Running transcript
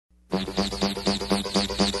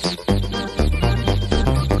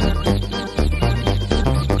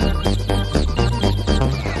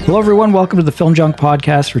Hello, everyone. Welcome to the Film Junk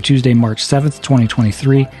Podcast for Tuesday, March 7th,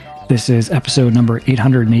 2023. This is episode number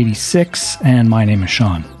 886, and my name is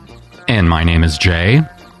Sean. And my name is Jay.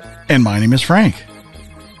 And my name is Frank.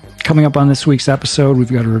 Coming up on this week's episode,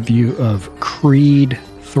 we've got a review of Creed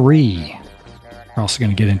 3. We're also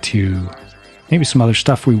going to get into maybe some other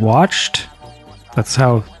stuff we watched. That's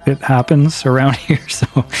how it happens around here. So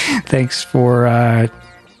thanks for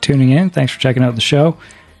tuning in. Thanks for checking out the show.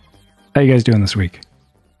 How you guys doing this week?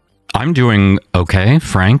 I'm doing okay.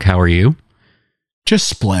 Frank, how are you? Just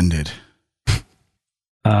splendid.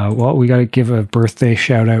 Well, we got to give a birthday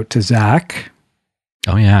shout out to Zach.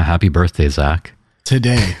 Oh yeah, happy birthday, Zach.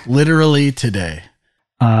 Today, literally today.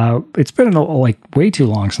 It's been like way too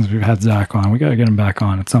long since we've had Zach on. We got to get him back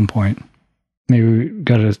on at some point. Maybe we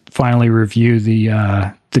got to finally review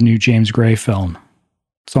the new James Gray film.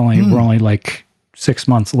 It's only we're only like 6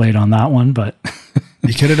 months late on that one, but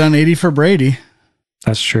you could have done 80 for Brady.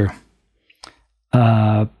 That's true.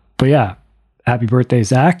 But yeah, happy birthday,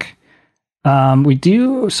 Zach. We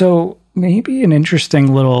do so. Maybe an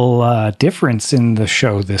interesting little difference in the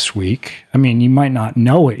show this week. I mean, you might not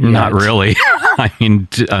know it yet. Not really. I mean,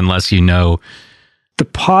 unless you know. The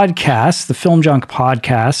podcasts, the Film Junk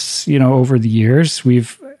podcasts, you know, over the years,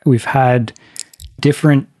 we've had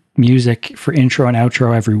different music for intro and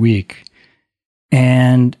outro every week.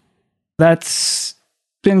 And that's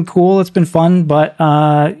been cool. It's been fun. But,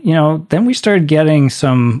 you know, then we started getting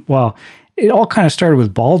some, well, it all kind of started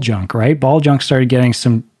with Ball Junk, right? Ball Junk started getting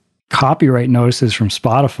some copyright notices from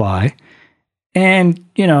Spotify. And,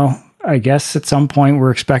 you know, I guess at some point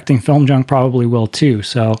we're expecting Film Junk probably will too.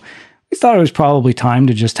 So we thought it was probably time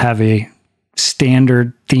to just have a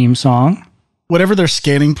standard theme song. Whatever their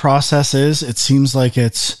scanning process is, it seems like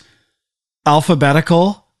it's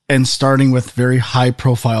alphabetical and starting with very high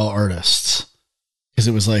profile artists. Because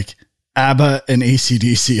it was like ABBA and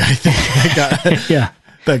AC/DC, I think,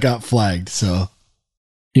 that got flagged. So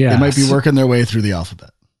yeah, they might be working their way through the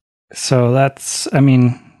alphabet. So that's, I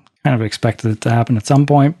mean, kind of expected it to happen at some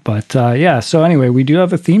point. But yeah, so anyway, we do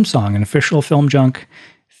have a theme song, an official Film Junk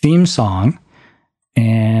theme song.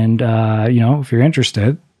 And, you know, if you're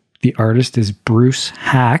interested, the artist is Bruce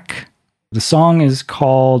Hack. The song is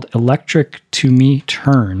called Electric to Me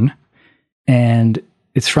Turn. And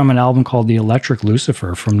it's from an album called The Electric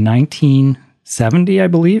Lucifer from 1970, I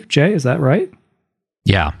believe. Jay, is that right?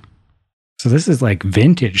 Yeah. So this is like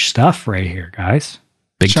vintage stuff right here, guys.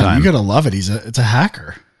 Big Sean, time. you gotta love it. It's a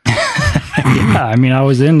hacker. Yeah, I mean, I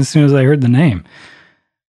was in as soon as I heard the name.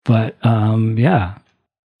 But yeah.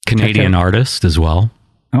 Canadian artist as well.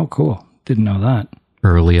 Oh, cool. Didn't know that.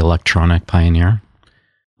 Early electronic pioneer.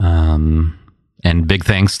 And big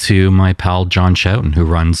thanks to my pal John Chowton, who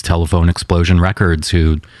runs Telephone Explosion Records,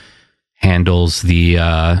 who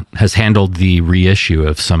has handled the reissue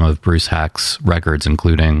of some of Bruce Hack's records,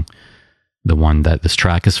 including the one that this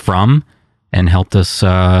track is from, and helped us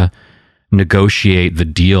negotiate the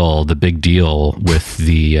big deal with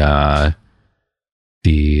the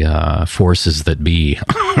forces that be.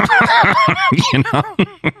 You know?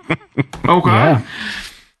 Okay. Yeah.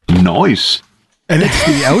 Nice. And it's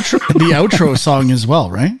the outro song as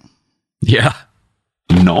well, right? Yeah.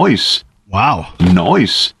 Nice. Wow.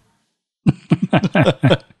 Nice.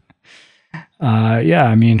 Yeah,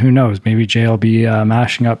 I mean, who knows? Maybe Jay will be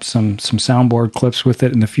mashing up some soundboard clips with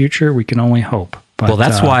it in the future. We can only hope. But, Well,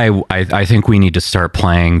 that's why I think we need to start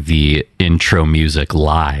playing the intro music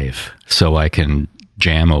live so I can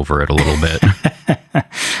jam over it a little bit.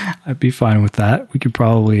 I'd be fine with that. We could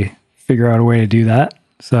probably figure out a way to do that.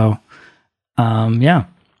 So, yeah.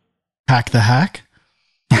 Hack the hack.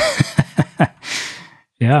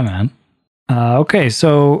 Yeah, man. Okay,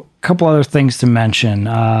 so a couple other things to mention.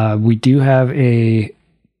 We do have a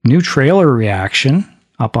new trailer reaction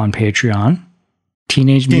up on Patreon.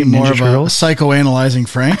 Teenage Mutant More Ninja of Turtles. a psychoanalyzing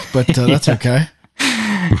Frank, but that's okay.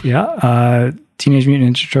 Yeah, Teenage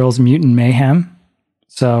Mutant Ninja Turtles Mutant Mayhem.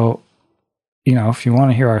 So, you know, if you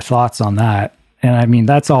want to hear our thoughts on that, and I mean,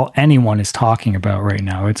 that's all anyone is talking about right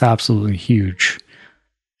now. It's absolutely huge.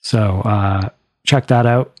 So, check that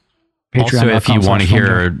out. Also, if you want to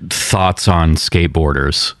hear thoughts on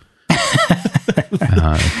skateboarders.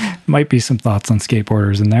 Might be some thoughts on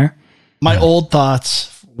skateboarders in there. My old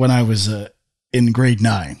thoughts when I was in grade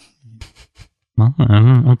 9. Well,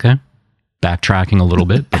 okay. Backtracking a little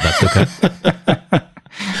bit, but that's okay.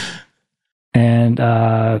 And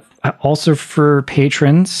also for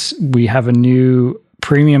patrons, we have a new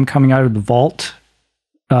premium coming out of the vault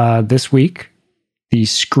this week. The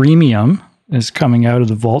Screamium is coming out of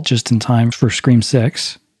the vault just in time for Scream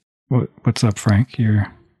 6. What's up, Frank?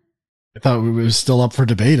 You're I thought it was still up for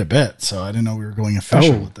debate a bit, so I didn't know we were going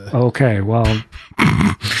official with it. Okay. Well,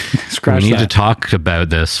 scratch We need that. to talk about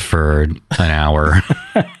this for an hour.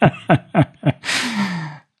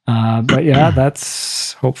 But yeah,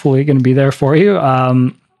 that's hopefully going to be there for you.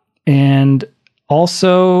 And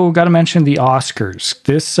also got to mention the Oscars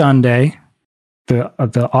this Sunday.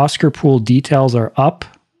 The Oscar pool details are up,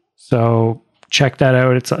 so check that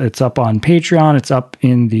out. It's up on Patreon. It's up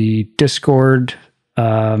in the Discord,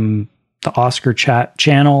 the Oscar chat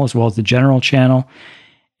channel, as well as the general channel.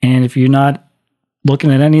 And if you're not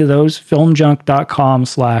looking at any of those,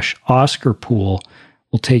 filmjunk.com/Oscar pool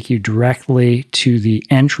will take you directly to the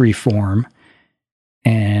entry form.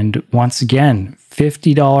 And once again,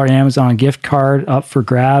 $50 Amazon gift card up for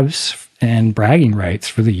grabs and bragging rights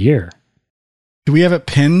for the year. Do we have it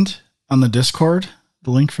pinned on the Discord?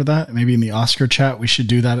 The link for that? Maybe in the Oscar chat. We should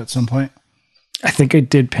do that at some point. I think I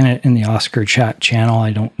did pin it in the Oscar chat channel. I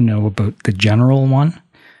don't know about the general one.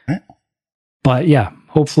 Right. But yeah,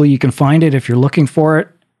 hopefully you can find it if you're looking for it.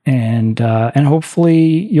 And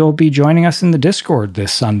hopefully you'll be joining us in the Discord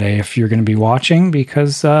this Sunday if you're going to be watching,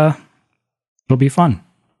 because it'll be fun.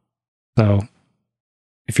 So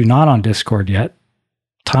if you're not on Discord yet,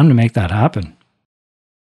 time to make that happen.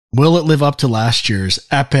 Will it live up to last year's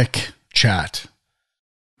epic chat?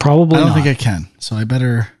 Probably I don't not. think I can. So I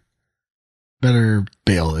better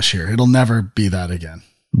bail this year. It'll never be that again.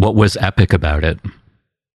 What was epic about it?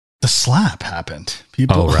 The slap happened.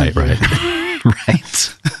 People. Oh, right. Right.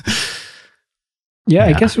 Yeah, I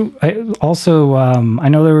Yeah. guess I also, I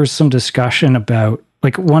know there was some discussion about,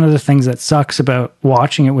 like, one of the things that sucks about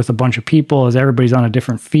watching it with a bunch of people is everybody's on a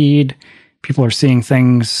different feed. People are seeing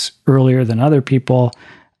things earlier than other people.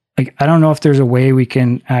 Like, I don't know if there's a way we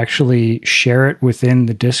can actually share it within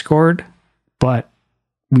the Discord, but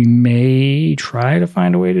we may try to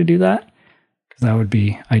find a way to do that, because that would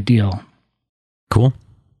be ideal. Cool.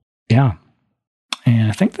 Yeah. And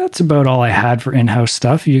I think that's about all I had for in-house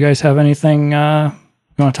stuff. You guys have anything you want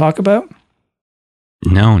to talk about?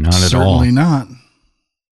 No, not at all. Certainly not.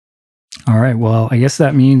 All right. Well, I guess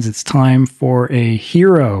that means it's time for a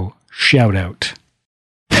hero shout out.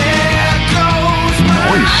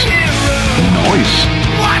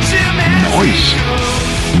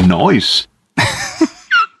 Noise. Noise.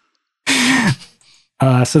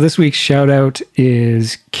 So this week's shout out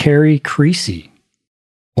is Carrie Creasy,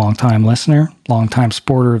 longtime listener, longtime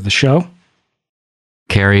supporter of the show.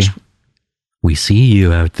 Carrie, we see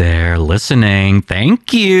you out there listening.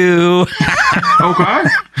 Thank you. Okay.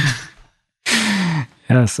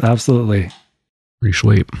 Yes, absolutely. Pretty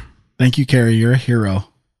sweet. Thank you, Carrie. You're a hero.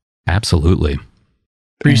 Absolutely.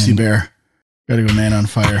 Greasy And- bear. Gotta go man on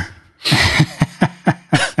fire.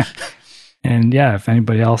 And yeah, if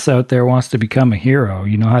anybody else out there wants to become a hero,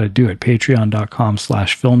 you know how to do it.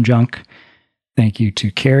 Patreon.com/filmjunk. Thank you to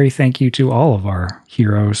Carrie. Thank you to all of our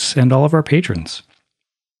heroes and all of our patrons.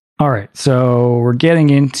 All right. So we're getting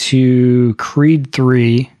into Creed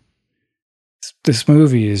 3. This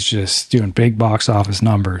movie is just doing big box office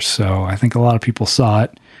numbers. So I think a lot of people saw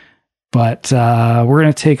it. But we're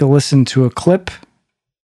going to take a listen to a clip.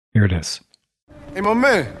 Here it is. Hey, my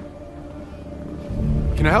man.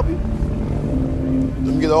 Can I help you?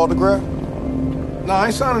 Let me get an autograph. Nah, I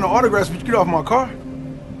ain't signing no autographs, but you get off my car.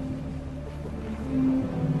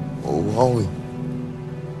 Oh, homie.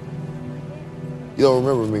 You don't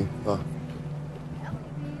remember me, huh?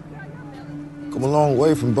 Come a long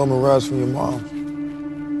way from bumming rides from your mom.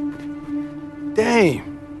 Damn.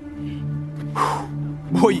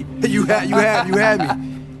 Boy, you had me.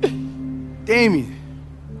 Damien.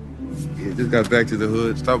 Yeah, just got back to the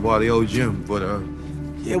hood. Stopped by the old gym, but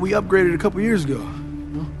Yeah, we upgraded a couple years ago.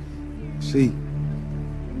 see,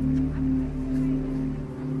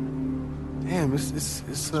 Damn, it's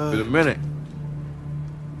been a minute.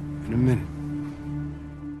 in a minute.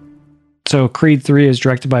 So Creed 3 is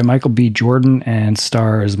directed by Michael B. Jordan and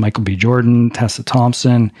stars Michael B. Jordan, Tessa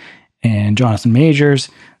Thompson, and Jonathan Majors.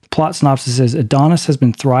 The plot synopsis is Adonis has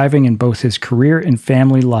been thriving in both his career and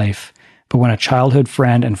family life, but when a childhood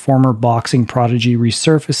friend and former boxing prodigy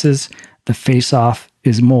resurfaces, the face-off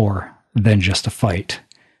is more than just a fight.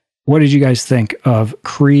 What did you guys think of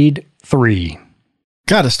Creed 3?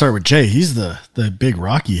 Gotta start with Jay. He's the big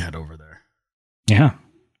Rocky head over there. Yeah.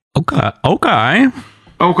 Okay. Okay.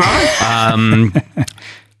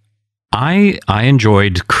 I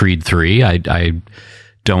enjoyed Creed 3. I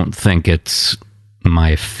don't think it's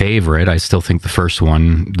my favorite. I still think the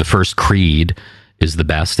first Creed is the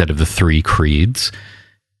best out of the three Creeds.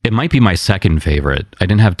 It might be my second favorite. I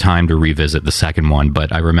didn't have time to revisit the second one,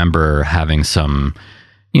 but I remember having some,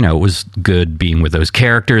 it was good being with those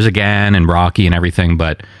characters again and Rocky and everything,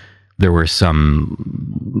 but there were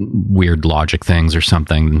some weird logic things or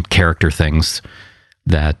something, character things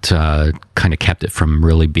that kind of kept it from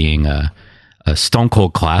really being a stone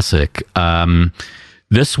cold classic.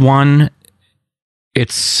 This one,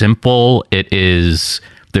 it's simple.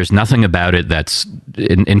 There's nothing about it that's,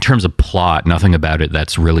 in terms of plot, nothing about it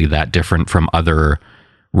that's really that different from other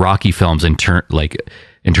Rocky films in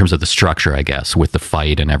terms of the structure, I guess, with the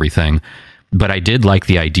fight and everything. But I did like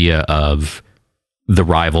the idea of the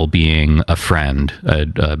rival being a friend,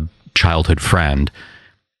 a childhood friend.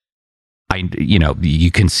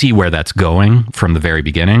 You can see where that's going from the very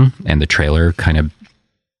beginning, and the trailer kind of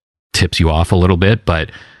tips you off a little bit.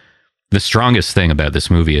 But the strongest thing about this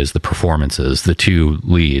movie is the performances. The two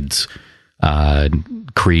leads,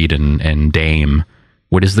 Creed and Dame.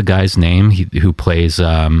 What is the guy's name who plays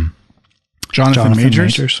Jonathan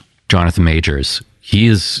Majors? Jonathan Majors. He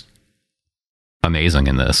is amazing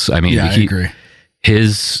in this. I mean, I agree.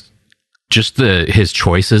 His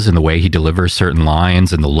choices and the way he delivers certain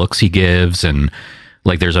lines and the looks he gives, and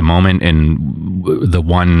like there's a moment in the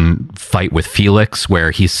one fight with Felix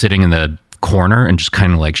where he's sitting in the corner and just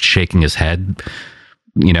kind of like shaking his head,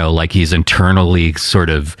 like he's internally sort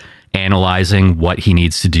of analyzing what he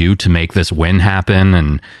needs to do to make this win happen.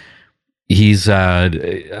 And he's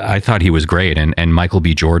I thought he was great, and Michael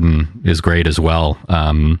B. Jordan is great as well.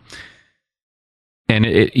 And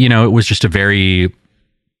it was just a very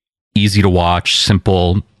easy to watch,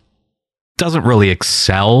 simple, doesn't really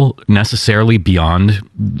excel necessarily beyond,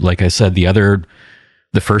 like I said, the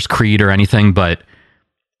first Creed or anything, but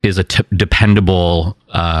is a dependable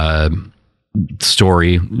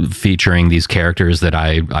story featuring these characters that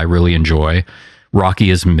I really enjoy. Rocky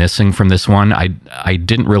is missing from this one. I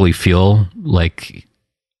didn't really feel like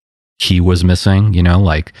he was missing,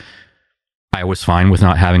 like I was fine with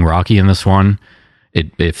not having Rocky in this one.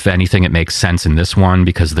 If anything, it makes sense in this one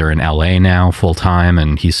because they're in LA now full time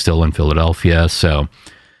and he's still in Philadelphia. So,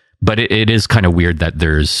 but it is kind of weird that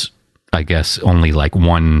there's, I guess, only like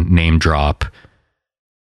one name drop,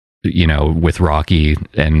 with Rocky.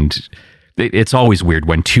 And it's always weird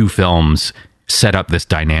when two films set up this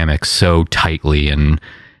dynamic so tightly and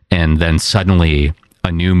then suddenly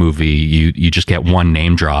a new movie, you just get one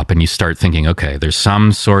name drop and you start thinking, okay, there's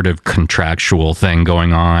some sort of contractual thing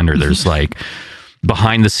going on, or there's like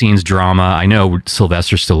behind the scenes drama. I know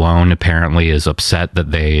Sylvester Stallone apparently is upset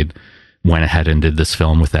that they went ahead and did this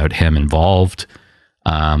film without him involved.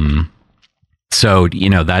 So,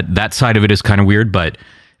 that side of it is kind of weird, but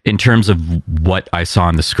in terms of what I saw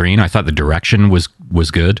on the screen, I thought the direction was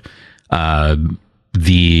good.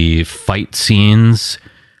 The fight scenes,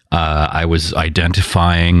 I was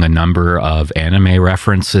identifying a number of anime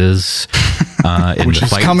references in which the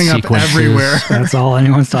is fight coming sequences. up everywhere. That's all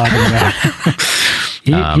anyone's talking about.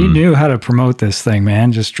 He knew how to promote this thing,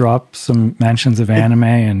 man. Just drop some mentions of anime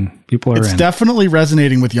and people are in. It's definitely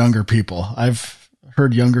resonating with younger people. I've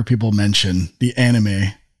heard younger people mention the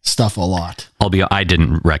anime stuff a lot. I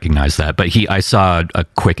didn't recognize that, but I saw a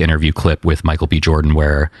quick interview clip with Michael B. Jordan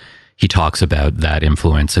where he talks about that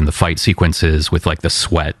influence in the fight sequences with like the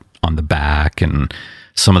sweat on the back and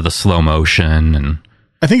some of the slow motion. And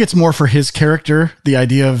I think it's more for his character, the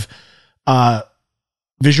idea of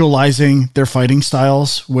visualizing their fighting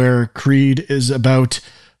styles, where Creed is about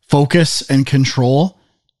focus and control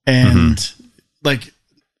and like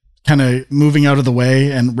kind of moving out of the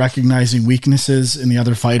way and recognizing weaknesses in the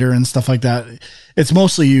other fighter and stuff like that. It's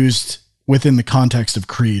mostly used within the context of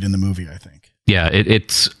Creed in the movie, I think. Yeah,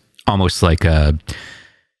 it's almost like the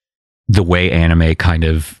way anime kind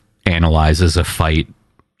of analyzes a fight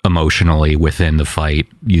emotionally within the fight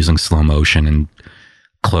using slow motion and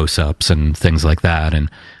close-ups and things like that. And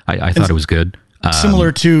I thought it was good.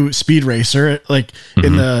 Similar to Speed Racer, like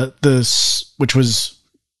in the which was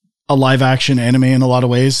a live action anime in a lot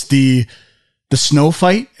of ways. The snow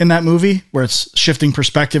fight in that movie where it's shifting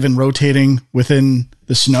perspective and rotating within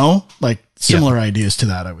the snow, like similar ideas to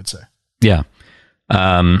that, I would say. Yeah.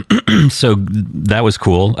 So that was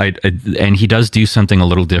cool. And he does do something a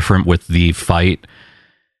little different with the fight.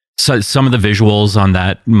 So some of the visuals on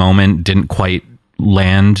that moment didn't quite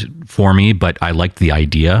land for me, but I liked the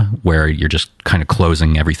idea where you're just kind of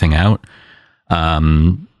closing everything out.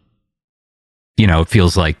 It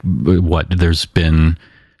feels like this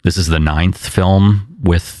is the 9th film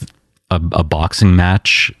with a boxing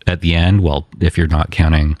match at the end. Well, if you're not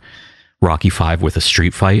counting Rocky V with a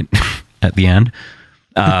street fight at the end.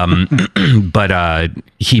 But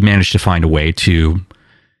he managed to find a way to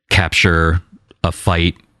capture a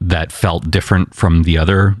fight that felt different from the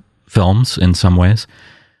other films in some ways.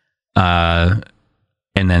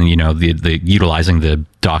 and then the utilizing the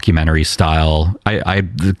documentary style. I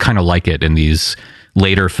kind of like it in these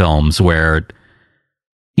later films where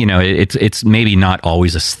it's maybe not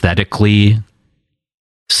always aesthetically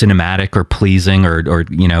cinematic or pleasing or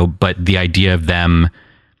but the idea of them,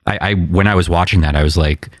 I when I was watching that, I was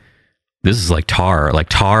like, this is like Tar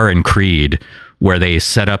and Creed, where they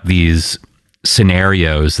set up these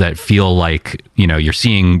scenarios that feel like you're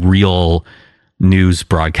seeing real news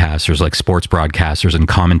broadcasters, like sports broadcasters and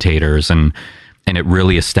commentators, and it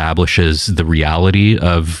really establishes the reality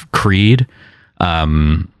of Creed.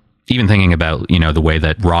 Even thinking about the way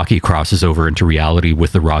that Rocky crosses over into reality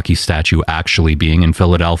with the Rocky statue actually being in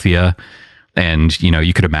Philadelphia, and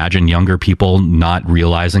you could imagine younger people not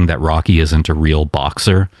realizing that Rocky isn't a real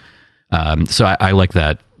boxer. So I like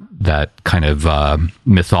that kind of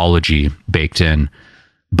mythology baked in.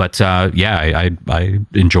 But I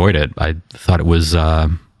enjoyed it. I thought it was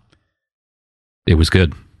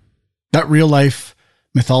good. That real life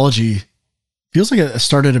mythology feels like it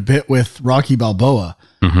started a bit with Rocky Balboa,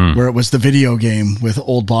 where it was the video game with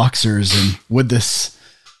old boxers, and would this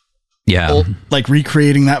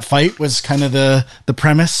recreating that fight was kind of the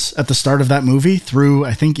premise at the start of that movie through,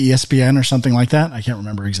 I think, ESPN or something like that. I can't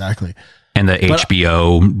remember exactly. And the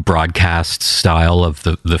HBO broadcast style of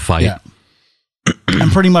the fight. Yeah. I'm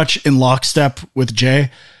pretty much in lockstep with Jay.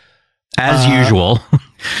 As usual.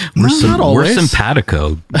 We're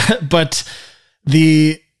simpatico. But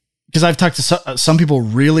because I've talked to some people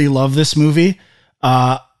really love this movie.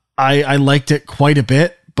 I liked it quite a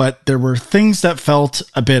bit, but there were things that felt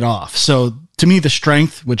a bit off. So to me, the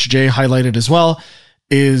strength, which Jay highlighted as well,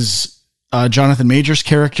 is Jonathan Majors'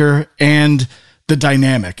 character and the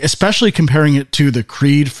dynamic, especially comparing it to the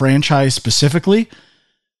Creed franchise specifically.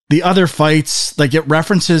 The other fights, like it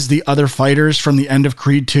references the other fighters from the end of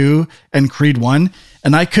Creed 2 and Creed 1,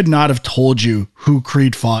 and I could not have told you who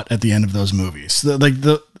Creed fought at the end of those movies.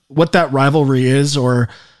 What that rivalry is, or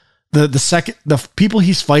the people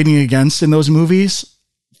he's fighting against in those movies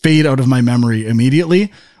fade out of my memory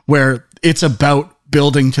immediately, where it's about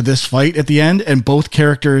building to this fight at the end, and both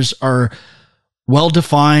characters are well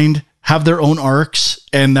defined, have their own arcs,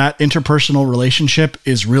 and that interpersonal relationship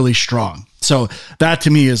is really strong. So that to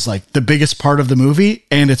me is like the biggest part of the movie,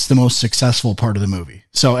 and it's the most successful part of the movie.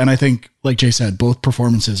 So, and I think, like Jay said, both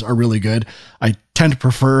performances are really good. I tend to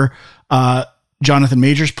prefer Jonathan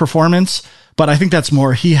Majors' performance, but I think that's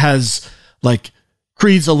more, he has like,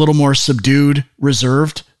 Creed's a little more subdued,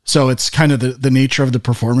 reserved. So it's kind of the nature of the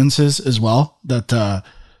performances as well, that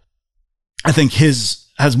I think his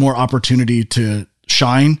has more opportunity to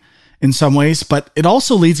shine in some ways. But it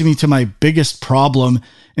also leads me to my biggest problem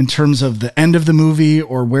in terms of the end of the movie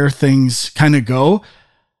or where things kind of go.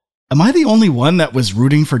 Am I the only one that was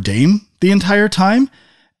rooting for Dame the entire time?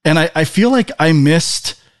 And I feel like I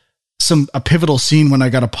missed a pivotal scene when I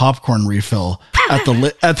got a popcorn refill at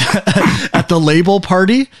the label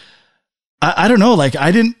party. I don't know. Like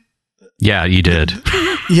I didn't. Yeah, you did.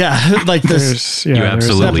 Yeah. Like this. You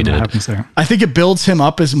absolutely did. I think it builds him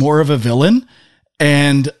up as more of a villain.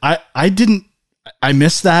 And I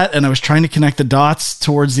missed that. And I was trying to connect the dots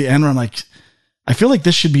towards the end where I'm like, I feel like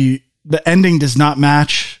this should be, the ending does not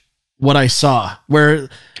match what I saw, where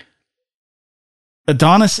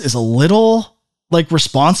Adonis is a little like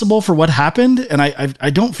responsible for what happened. And I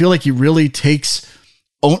don't feel like he really takes,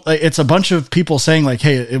 it's a bunch of people saying like,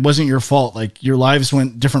 hey, it wasn't your fault. Like your lives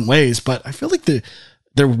went different ways. But I feel like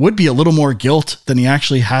there would be a little more guilt than he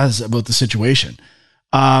actually has about the situation.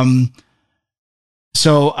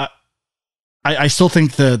 So I still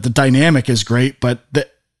think the dynamic is great, but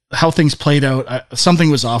how things played out,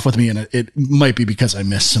 something was off with me, and it might be because I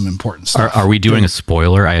missed some important stuff. Are we doing a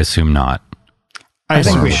spoiler? I assume not. I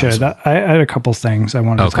think we should. I had a couple things I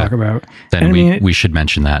wanted to talk about. Then we should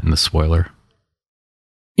mention that in the spoiler.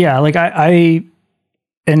 Yeah, like I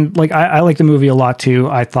like the movie a lot too.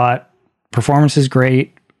 I thought performance is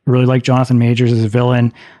great. Really like Jonathan Majors as a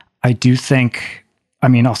villain. I do think,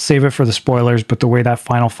 I'll save it for the spoilers, but the way that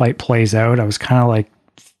final fight plays out, I was kind of like,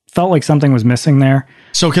 felt like something was missing there.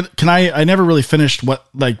 So can I never really finished what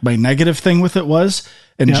like my negative thing with it was,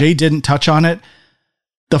 and Jay didn't touch on it.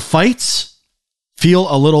 The fights feel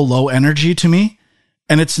a little low energy to me,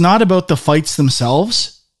 and it's not about the fights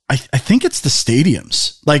themselves. I think it's the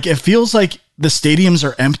stadiums. Like it feels like the stadiums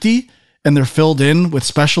are empty and they're filled in with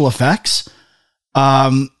special effects.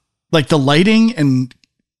 Like the lighting and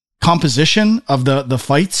composition of the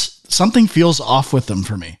fights, something feels off with them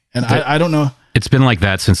for me. And I don't know. It's been like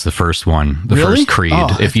that since the first one, the Really? first Creed.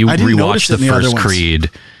 Oh, if you I didn't rewatch notice it the in the other first ones. Creed,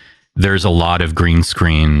 there's a lot of green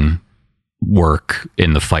screen work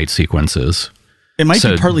in the fight sequences. It might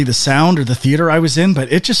be partly the sound or the theater I was in,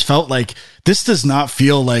 but it just felt like this does not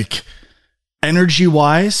feel like energy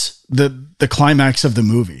wise the climax of the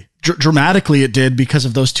movie. Dramatically it did because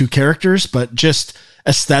of those two characters, but just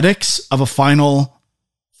aesthetics of a final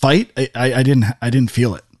fight, I didn't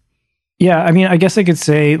feel it. Yeah, I mean, I guess I could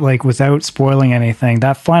say, like, without spoiling anything,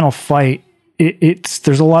 that final fight,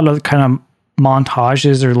 there's a lot of kind of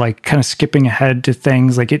montages or like kind of skipping ahead to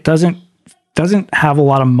things. Like, it doesn't have a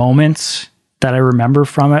lot of moments that I remember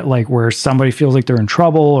from it, like where somebody feels like they're in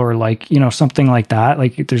trouble or like, you know, something like that.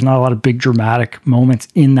 Like, there's not a lot of big dramatic moments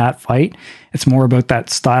in that fight. It's more about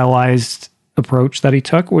that stylized approach that he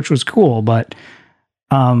took, which was cool. But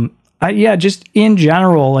just in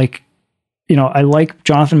general, like, you know, I like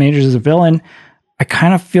Jonathan Majors as a villain. I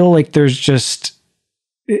kind of feel like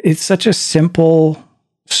it's such a simple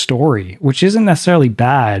story, which isn't necessarily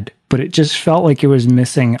bad, but it just felt like it was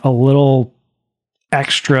missing a little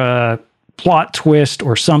extra plot twist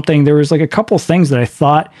or something. There was like a couple things that I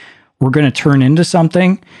thought were going to turn into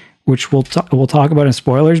something, which we'll talk about in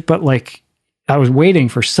spoilers, but like I was waiting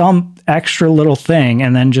for some extra little thing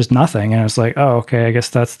and then just nothing. And I was like, oh, okay, I guess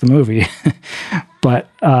that's the movie. But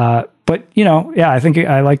you know, yeah, I think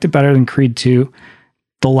I liked it better than Creed 2.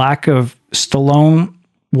 The lack of Stallone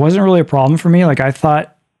wasn't really a problem for me. Like, I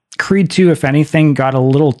thought Creed 2, if anything, got a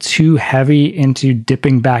little too heavy into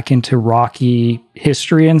dipping back into Rocky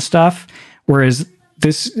history and stuff. Whereas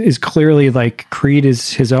this is clearly like Creed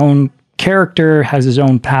is his own character, has his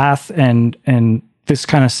own path, and this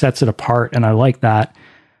kind of sets it apart. And I like that.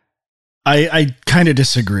 I kind of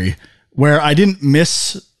disagree. Where I didn't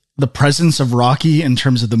miss the presence of Rocky in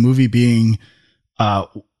terms of the movie being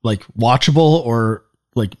like watchable or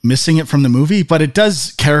like missing it from the movie, but it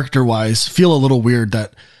does character wise feel a little weird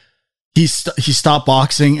that he stopped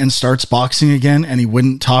boxing and starts boxing again, and he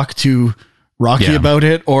wouldn't talk to Rocky about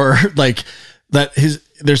it, or like that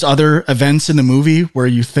there's other events in the movie where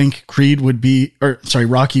you think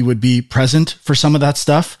Rocky would be present for some of that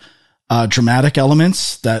stuff, dramatic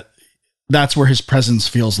elements that's where his presence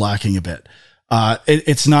feels lacking a bit.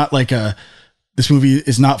 It's not like this movie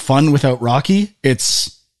is not fun without Rocky.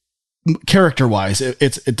 It's character wise,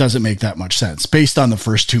 it doesn't make that much sense based on the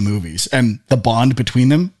first two movies and the bond between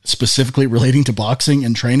them, specifically relating to boxing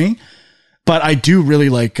and training. But I do really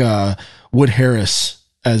like Wood Harris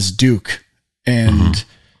as Duke, and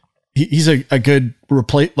he's a good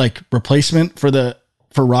replacement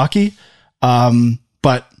for Rocky.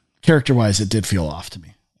 But character wise, it did feel off to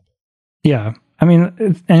me. Yeah, I mean,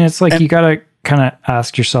 and it's like you gotta kind of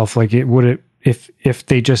ask yourself, like, if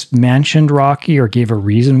they just mentioned Rocky or gave a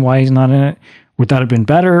reason why he's not in it, would that have been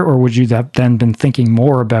better, or would you have then been thinking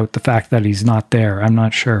more about the fact that he's not there? I'm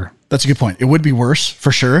not sure. That's a good point. It would be worse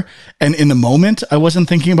for sure. And in the moment, I wasn't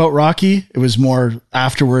thinking about Rocky. It was more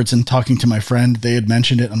afterwards and talking to my friend. They had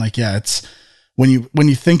mentioned it. I'm like, yeah, it's when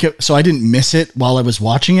you think it. So I didn't miss it while I was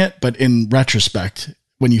watching it, but in retrospect,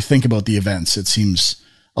 when you think about the events, it seems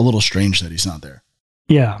a little strange that he's not there.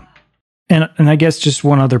 Yeah. And I guess just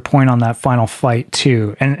one other point on that final fight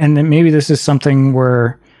too. And then maybe this is something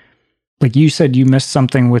where, like you said, you missed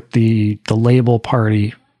something with the label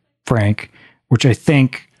party, Frank, which I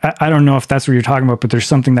think, I don't know if that's what you're talking about, but there's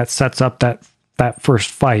something that sets up that first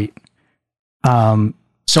fight.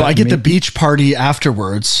 So I get the beach party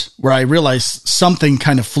afterwards where I realized something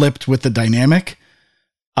kind of flipped with the dynamic.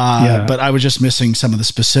 But I was just missing some of the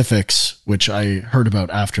specifics, which I heard about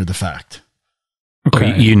after the fact.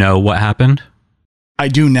 Okay. You know what happened? I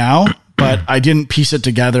do now, but I didn't piece it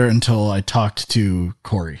together until I talked to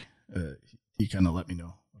Corey. He kind of let me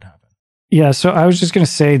know what happened. Yeah, so I was just going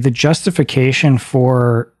to say the justification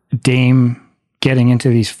for Dame getting into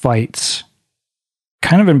these fights,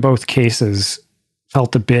 kind of in both cases,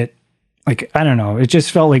 felt a bit like, I don't know, it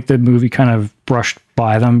just felt like the movie kind of brushed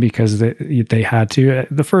by them because they had to.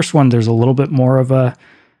 The first one, there's a little bit more of a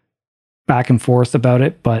back and forth about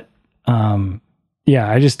it, but yeah,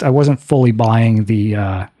 I wasn't fully buying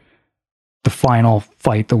the final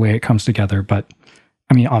fight the way it comes together. But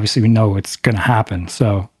I mean, obviously we know it's going to happen,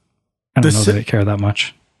 so I don't know that I care that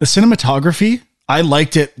much. The cinematography, I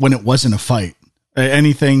liked it when it wasn't a fight.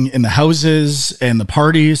 Anything in the houses and the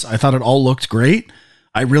parties, I thought it all looked great.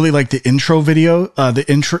 I really liked the intro video, the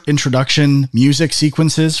introduction music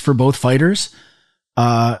sequences for both fighters.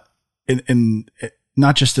 In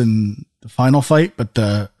not just in the final fight, but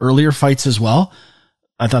the earlier fights as well.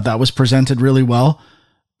 I thought that was presented really well,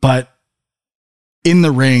 but in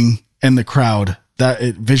the ring and the crowd, that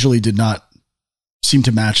it visually did not seem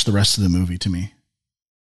to match the rest of the movie to me.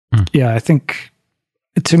 Yeah, I think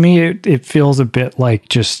to me, it feels a bit like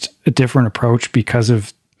just a different approach because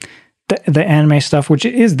of the anime stuff, which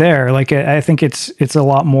is there. Like I think it's a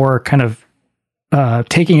lot more kind of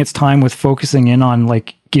taking its time with focusing in on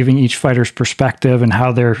like giving each fighter's perspective and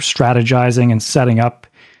how they're strategizing and setting up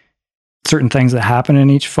certain things that happen in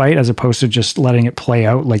each fight, as opposed to just letting it play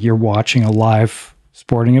out like you're watching a live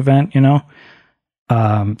sporting event, you know?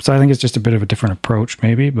 So I think it's just a bit of a different approach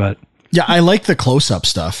maybe, but yeah, I like the close-up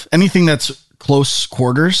stuff. Anything that's close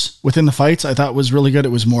quarters within the fights, I thought was really good. It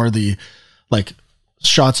was more the like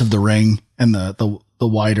shots of the ring and the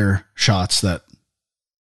wider shots that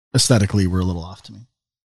aesthetically were a little off to me.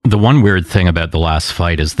 The one weird thing about the last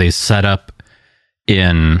fight is they set up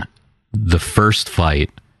in the first fight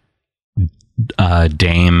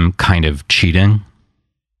Dame kind of cheating.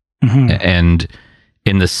 Mm-hmm. And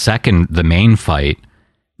in the main fight,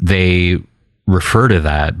 they refer to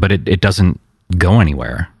that, but it doesn't go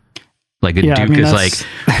anywhere. Like Duke is like,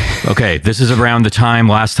 okay, this is around the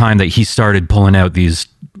last time that he started pulling out these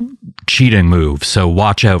cheating moves, so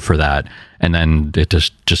watch out for that. And then it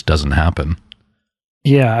just doesn't happen.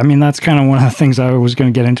 Yeah, I mean, that's kind of one of the things I was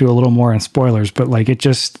going to get into a little more in spoilers, but like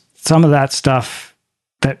some of that stuff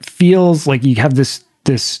that feels like you have this,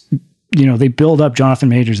 you know, they build up Jonathan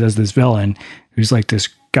Majors as this villain who's like this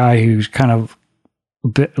guy who's kind of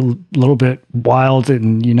a little bit wild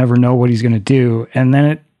and you never know what he's going to do. And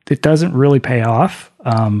then it doesn't really pay off.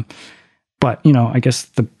 But you know, I guess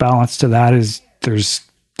the balance to that is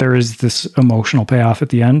there is this emotional payoff at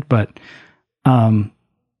the end, but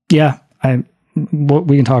yeah,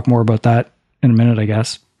 we can talk more about that in a minute, I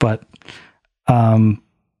guess. But in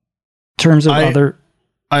terms of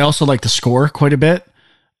I also like the score quite a bit.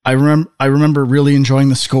 I remember really enjoying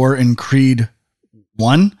the score in Creed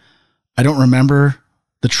 1. I don't remember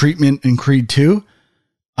the treatment in Creed 2.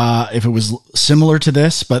 If it was similar to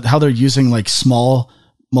this, but how they're using like small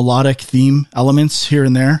melodic theme elements here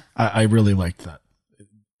and there. I really liked that.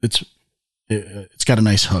 It's got a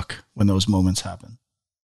nice hook when those moments happen.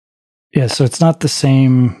 Yeah. So it's not the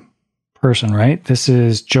same person, right? This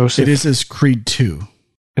is Joseph. It is Creed 2.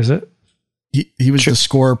 Is it? He was the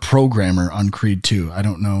score programmer on Creed 2. I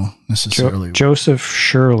don't know necessarily. Joseph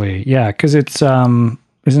Shirley. Yeah, because it's isn't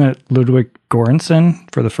it Ludwig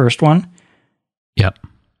Göransson for the first one? Yep.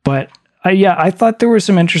 But I thought there was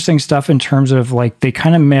some interesting stuff in terms of like they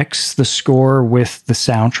kind of mix the score with the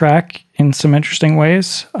soundtrack in some interesting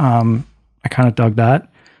ways. I kind of dug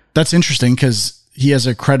that. That's interesting because he has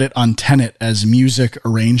a credit on Tenet as music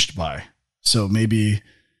arranged by. So maybe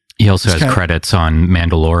he also has credits on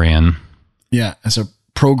Mandalorian. Yeah, as a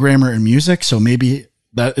programmer in music. So maybe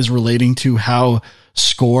that is relating to how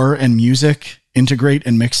score and music integrate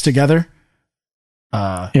and mix together.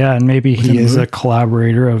 Yeah, and maybe he is a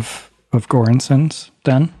collaborator of Göransson's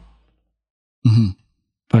then. Mm-hmm.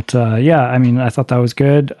 But yeah, I mean, I thought that was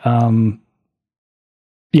good.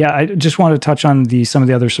 Yeah, I just wanted to touch on some of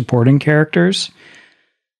the other supporting characters.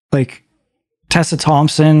 Like Tessa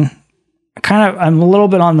Thompson, I'm a little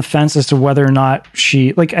bit on the fence as to whether or not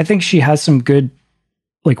I think she has some good,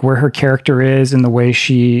 like where her character is and the way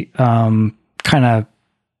she kind of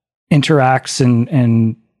interacts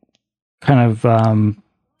and kind of,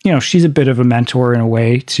 you know, she's a bit of a mentor in a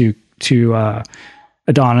way to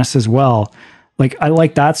Adonis as well. Like I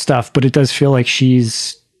like that stuff, but it does feel like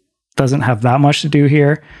doesn't have that much to do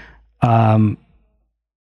here.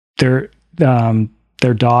 Their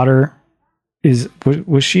daughter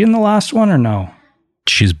was she in the last one or no?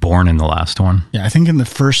 She's born in the last one. Yeah, I think in the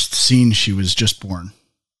first scene she was just born.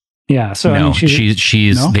 Yeah, so no, I mean,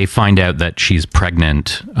 she's no? They find out that she's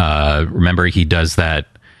pregnant. Remember, he does that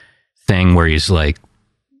thing where he's like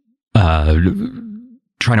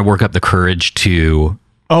trying to work up the courage to.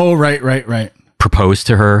 Oh, right. Propose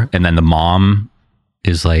to her, and then the mom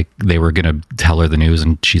is like, they were gonna tell her the news,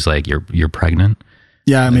 and she's like, "You're pregnant."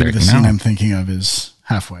 Yeah, maybe the scene I'm thinking of is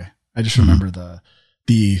halfway. I just remember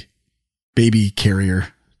the baby carrier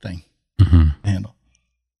thing handle.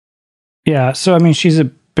 Yeah, so I mean, she's a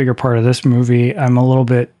bigger part of this movie. I'm a little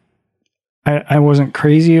bit. I wasn't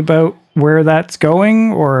crazy about where that's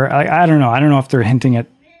going, or I don't know. I don't know if they're hinting at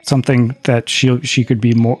something that she could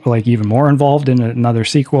be more like even more involved in another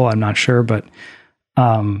sequel. I'm not sure, but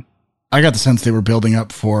I got the sense they were building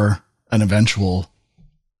up for an eventual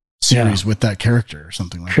series with that character or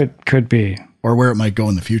something like that. Could be. Or where it might go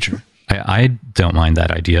in the future. I don't mind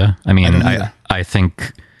that idea. I mean, I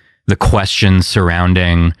think the questions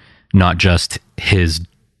surrounding not just his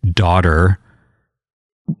daughter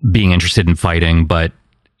being interested in fighting, but,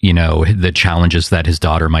 you know, the challenges that his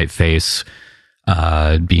daughter might face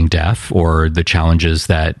being deaf, or the challenges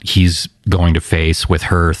that he's going to face with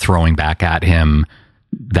her throwing back at him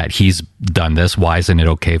that he's done this. Why isn't it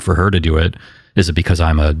okay for her to do it? is it because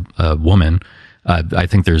I'm a woman? I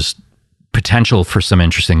think there's potential for some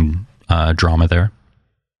interesting drama there.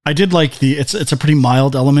 I did like it's a pretty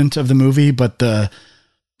mild element of the movie, but the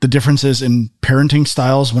differences in parenting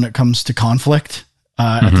styles when it comes to conflict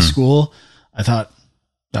at the school, I thought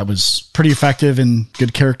that was pretty effective and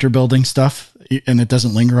good character building stuff, and it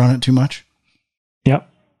doesn't linger on it too much. Yep.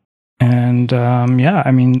 And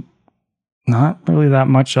I mean, not really that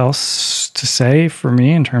much else to say for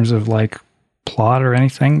me in terms of like plot or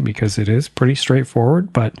anything, because it is pretty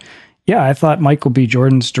straightforward. But yeah, I thought Michael B.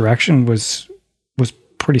 Jordan's direction was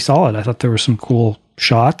pretty solid. I thought there were some cool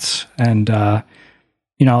shots, and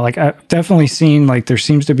like I've definitely seen like there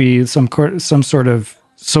seems to be some sort of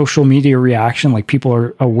social media reaction, like people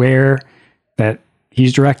are aware that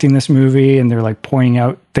he's directing this movie and they're like pointing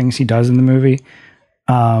out things he does in the movie,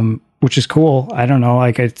 which is cool. I don't know,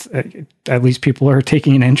 like at least people are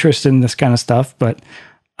taking an interest in this kind of stuff, but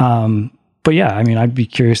yeah, I mean, I'd be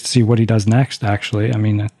curious to see what he does next, actually. I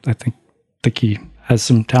mean, I think he has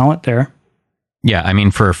some talent there. Yeah, I mean,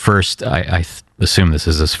 for a first, I assume this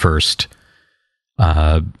is his first,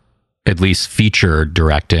 at least feature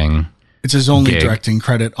directing. It's his only gig. Directing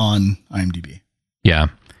credit on IMDb. Yeah,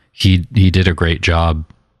 he did a great job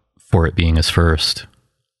for it being his first.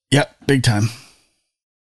 Yep, big time.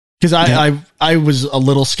 Because I was a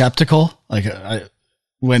little skeptical, like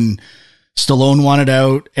when Stallone wanted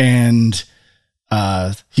out and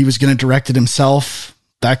he was going to direct it himself.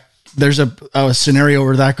 That there's a scenario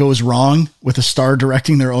where that goes wrong with a star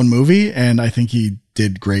directing their own movie, and I think he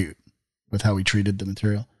did great with how he treated the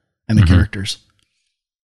material and the characters.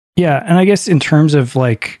 Yeah, and I guess in terms of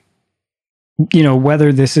like,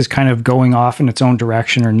 whether this is kind of going off in its own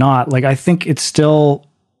direction or not, like I think it's still,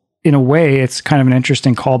 in a way, it's kind of an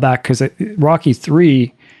interesting callback, because Rocky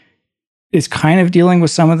 3 is kind of dealing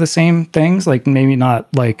with some of the same things, like maybe not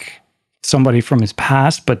like somebody from his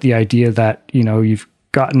past, but the idea that, you're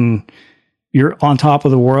on top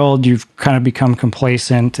of the world, you've kind of become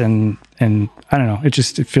complacent, and I don't know, it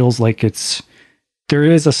feels like there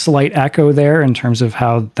is a slight echo there in terms of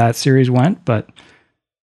how that series went, but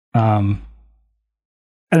and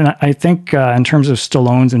I think in terms of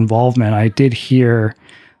Stallone's involvement, I did hear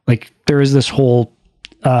like there is this whole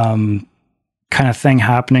kind of thing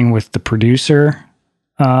happening with the producer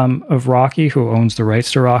of Rocky, who owns the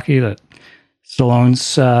rights to Rocky, that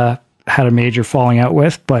Stallone's had a major falling out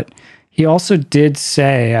with. But he also did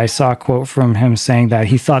say, I saw a quote from him saying that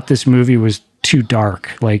he thought this movie was too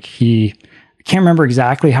dark. Like I can't remember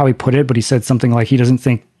exactly how he put it, but he said something like he doesn't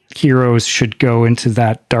think heroes should go into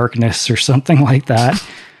that darkness or something like that,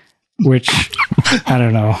 which I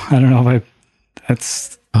don't know if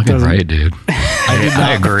that's fucking right, dude.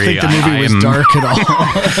 I agree. I think the movie was dark at all.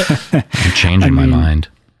 I'm changing my mind.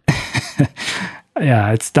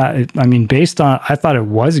 Yeah, it's not. I mean, based on, I thought it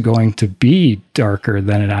was going to be darker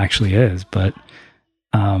than it actually is, but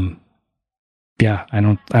yeah, I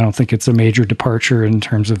don't think it's a major departure in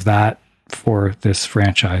terms of that for this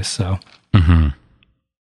franchise. So,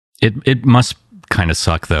 it must kind of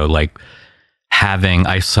suck though. Like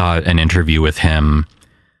I saw an interview with him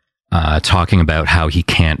talking about how he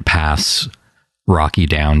can't pass Rocky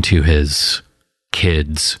down to his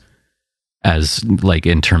kids as like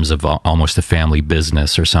in terms of almost a family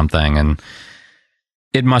business or something, and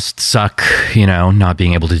it must suck, not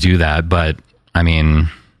being able to do that. But I mean,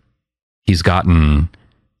 he's gotten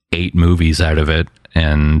 8 movies out of it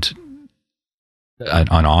and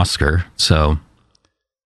an Oscar, so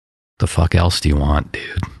the fuck else do you want,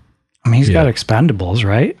 dude? I mean, he's got Expendables,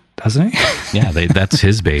 right? Doesn't he? Yeah, that's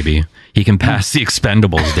his baby. He can pass the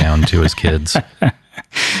Expendables down to his kids.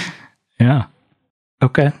 Yeah.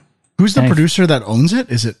 Okay. Who's the producer that owns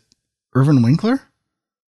it? Is it Irvin Winkler?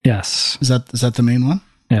 Yes. Is that the main one?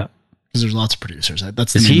 Yeah. Because there's lots of producers.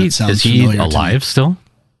 That's the name that sounds is he familiar alive still?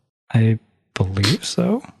 I believe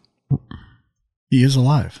so. He is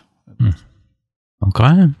alive. Okay.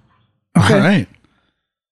 All right. A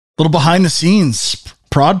little behind the scenes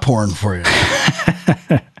prod porn for you.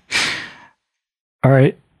 All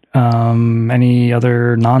right. Any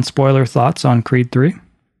other non-spoiler thoughts on Creed 3?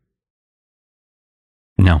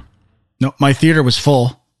 No, my theater was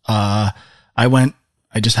full. I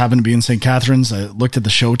just happened to be in St. Catharines. I looked at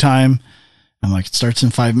the showtime. I'm like, it starts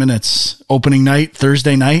in 5 minutes. Opening night,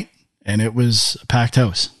 Thursday night, and it was a packed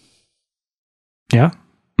house. Yeah.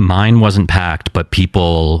 Mine wasn't packed, but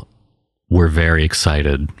people were very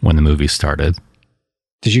excited when the movie started.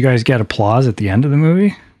 Did you guys get applause at the end of the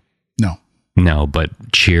movie? No, but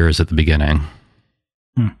cheers at the beginning.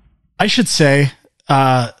 I should say,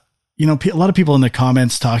 a lot of people in the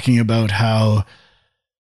comments talking about how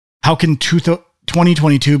can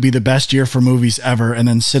 2022 be the best year for movies ever, and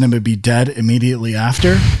then cinema be dead immediately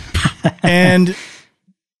after. And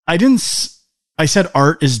I said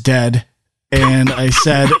art is dead, and I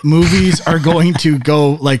said movies are going to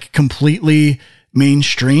go like completely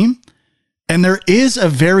mainstream. And there is a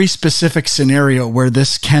very specific scenario where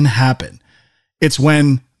this can happen. It's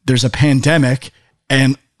when there's a pandemic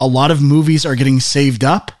and a lot of movies are getting saved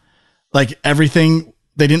up. Like everything,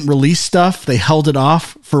 they didn't release stuff. They held it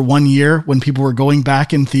off for 1 year when people were going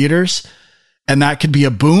back in theaters. And that could be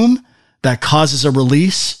a boom that causes a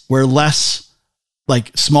release where less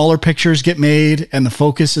like smaller pictures get made and the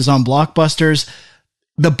focus is on blockbusters.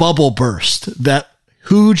 The bubble burst, that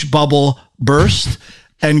huge bubble burst.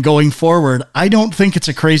 And going forward, I don't think it's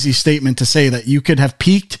a crazy statement to say that you could have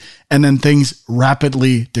peaked and then things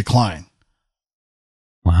rapidly decline.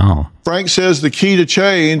 Wow. Frank says the key to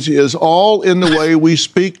change is all in the way we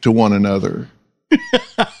speak to one another.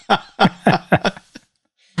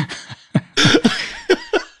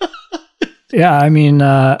 Yeah, I mean,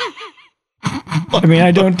 I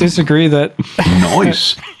don't disagree that.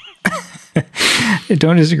 Nice. I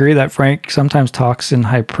don't disagree that Frank sometimes talks in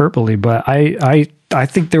hyperbole, but I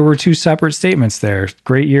think there were two separate statements there.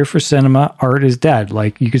 Great year for cinema. Art is dead.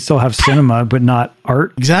 Like you could still have cinema, but not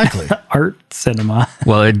art. Exactly. Art cinema.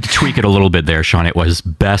 Well, tweak it a little bit there, Sean. It was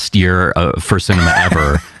best year for cinema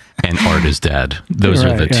ever, and art is dead. Those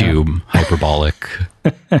are the two hyperbolic.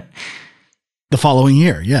 The following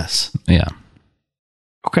year, yes. Yeah.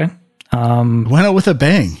 Okay. Went out with a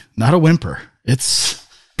bang, not a whimper. It's...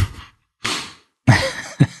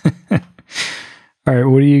 All right,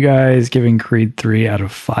 what are you guys giving Creed 3 out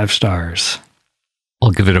of 5 stars?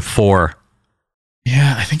 I'll give it a 4.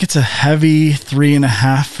 Yeah, I think it's a heavy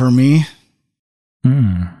 3.5 for me.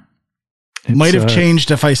 Might have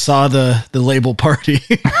changed if I saw the label party.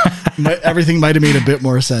 Everything might have made a bit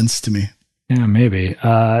more sense to me. Yeah, maybe.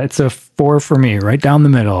 It's a 4 for me, right down the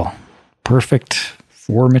middle. Perfect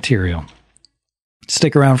 4 material.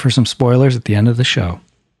 Stick around for some spoilers at the end of the show.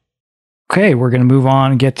 Okay, we're going to move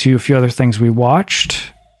on and get to a few other things we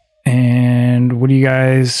watched. And what do you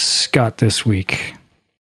guys got this week?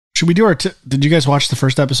 Should we do our... Did you guys watch the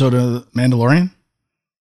first episode of Mandalorian?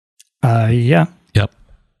 Yeah. Yep.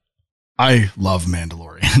 I love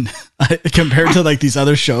Mandalorian. Compared to like these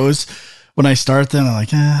other shows, when I start them, I'm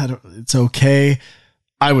like, it's okay.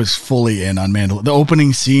 I was fully in on Mandalorian. The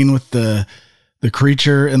opening scene with the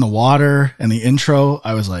creature in the water and the intro,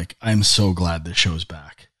 I was like, I'm so glad this show's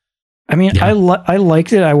back. I mean, yeah. I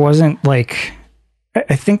liked it. I wasn't like...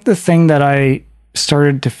 I think the thing that I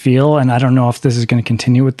started to feel, and I don't know if this is going to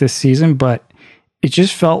continue with this season, but it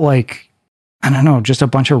just felt like, I don't know, just a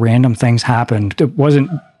bunch of random things happened. It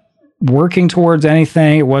wasn't working towards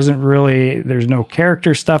anything. It wasn't really... There's no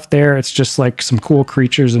character stuff there. It's just like some cool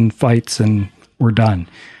creatures and fights, and we're done.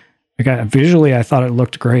 Like visually, I thought it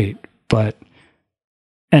looked great, but...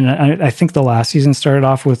 And I think the last season started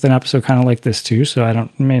off with an episode kind of like this too, so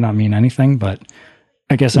it may not mean anything, but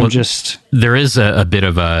I guess I'm just... There is a bit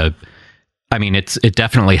of a... I mean, it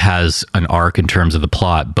definitely has an arc in terms of the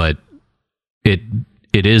plot, but it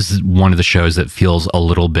is one of the shows that feels a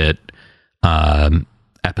little bit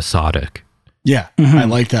episodic. Yeah, I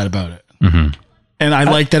like that about it. Mm-hmm. And I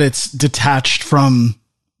like that it's detached from,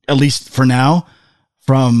 at least for now,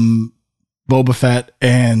 from Boba Fett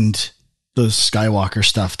and... the Skywalker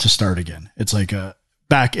stuff to start again. It's like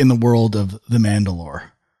back in the world of the Mandalore.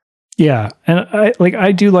 Yeah. And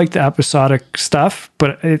I do like the episodic stuff,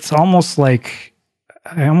 but it's almost like,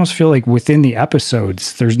 I almost feel like within the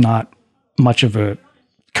episodes, there's not much of a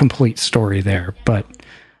complete story there, but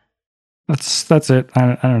that's it.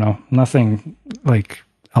 I don't know. Nothing like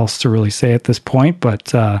else to really say at this point, but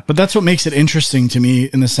that's what makes it interesting to me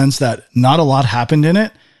in the sense that not a lot happened in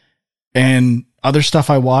it. And other stuff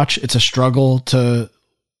I watch, it's a struggle to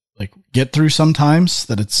like get through sometimes,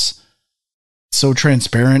 that it's so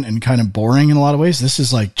transparent and kind of boring in a lot of ways. This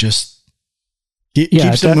is like just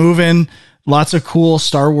keeps it moving. Lots of cool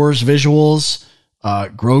Star Wars visuals.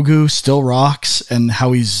 Grogu still rocks, and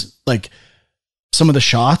how he's like, some of the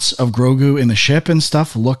shots of Grogu in the ship and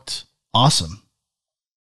stuff looked awesome.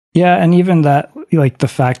 Yeah, and even that, like the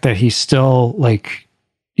fact that he's still like,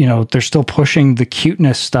 you know, they're still pushing the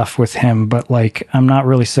cuteness stuff with him, but like, I'm not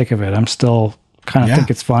really sick of it. I'm still kind of think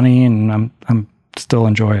it's funny, and I'm still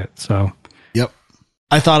enjoy it. So, yep.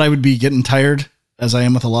 I thought I would be getting tired, as I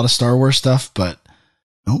am with a lot of Star Wars stuff, but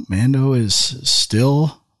no, Mando is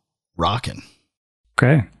still rocking.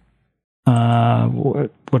 Okay.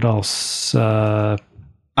 What else? I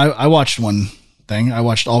watched one thing. I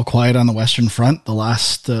watched All Quiet on the Western Front, the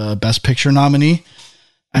last Best Picture nominee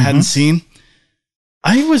I hadn't seen.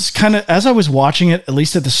 I was kind of, as I was watching it, at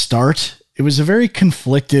least at the start, it was a very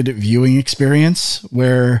conflicted viewing experience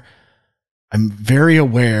where I'm very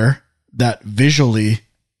aware that visually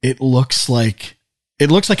it looks like a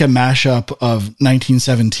mashup of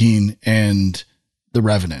 1917 and The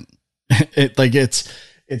Revenant.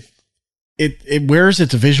 It wears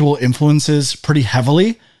its visual influences pretty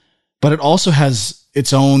heavily, but it also has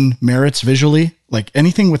its own merits visually. Like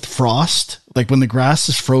anything with frost, like when the grass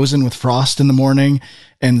is frozen with frost in the morning,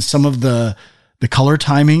 and some of the color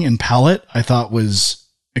timing and palette I thought was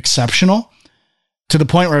exceptional, to the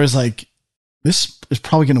point where I was like, this is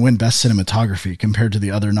probably going to win best cinematography compared to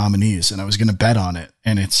the other nominees. And I was going to bet on it.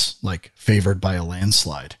 And it's like favored by a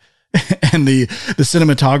landslide. And the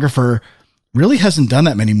cinematographer really hasn't done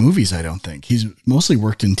that many movies. I don't think he's mostly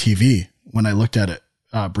worked in TV when I looked at it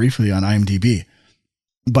briefly on IMDb,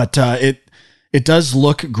 but it does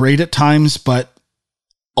look great at times, but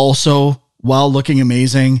also while looking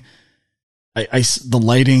amazing, the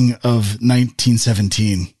lighting of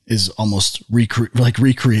 1917 is almost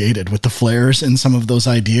recreated with the flares and some of those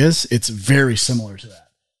ideas. It's very similar to that.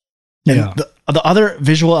 And the other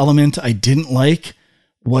visual element I didn't like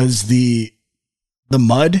was the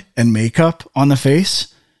mud and makeup on the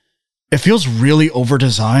face. It feels really over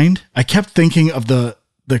designed. I kept thinking of the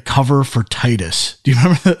cover for Titus. Do you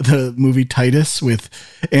remember the movie Titus with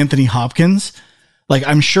Anthony Hopkins? Like,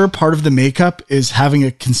 I'm sure part of the makeup is having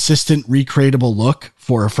a consistent recreatable look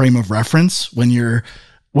for a frame of reference when you're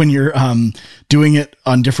doing it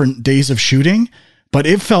on different days of shooting, but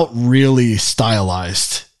it felt really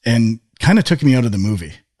stylized and kind of took me out of the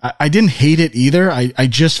movie. I didn't hate it either. I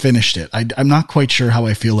just finished it. I'm not quite sure how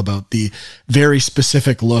I feel about the very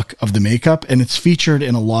specific look of the makeup, and it's featured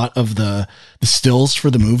in a lot of the stills for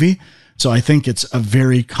the movie. So I think it's a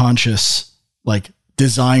very conscious, like,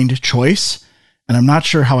 designed choice. And I'm not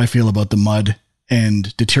sure how I feel about the mud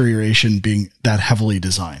and deterioration being that heavily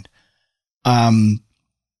designed. The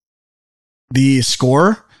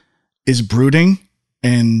score is brooding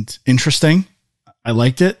and interesting. I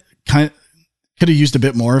liked it. Could have used a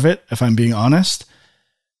bit more of it, if I'm being honest.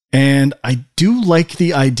 And I do like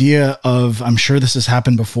the idea of, I'm sure this has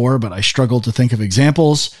happened before, but I struggle to think of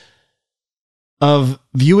examples of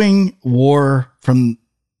viewing war from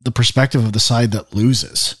the perspective of the side that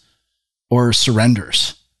loses or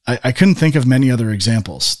surrenders. I couldn't think of many other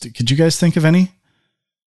examples. Could you guys think of any?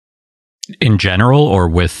 In general, or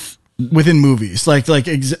within movies, like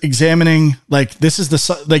examining, like, this is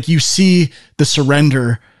like, you see the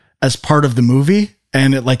surrender as part of the movie,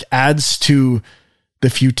 and it like adds to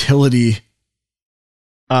the futility.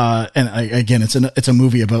 Again, it's a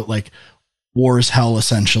movie about like war is hell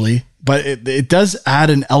essentially, but it does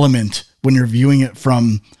add an element when you're viewing it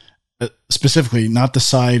from specifically not the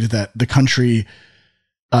side that the country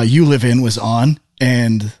you live in was on,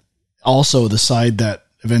 and also the side that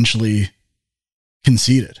eventually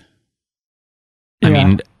conceded. I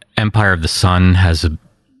mean, Empire of the Sun has a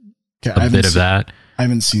bit of that. I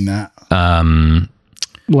haven't seen that.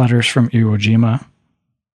 Letters from Iwo Jima.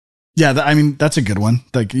 Yeah, I mean, that's a good one.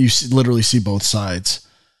 Like, you literally see both sides.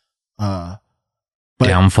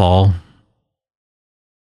 Downfall.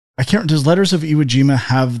 I can't. Does Letters of Iwo Jima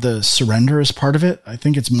have the surrender as part of it? I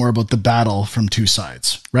think it's more about the battle from two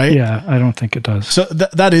sides, right? Yeah, I don't think it does. So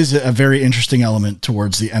that is a very interesting element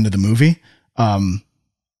towards the end of the movie.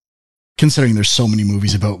 Considering there's so many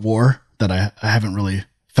movies about war that I haven't really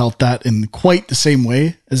felt that in quite the same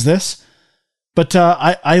way as this. But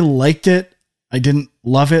I liked it. I didn't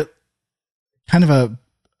love it. Kind of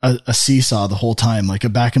a seesaw the whole time, like a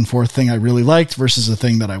back and forth thing I really liked versus a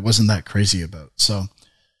thing that I wasn't that crazy about. So,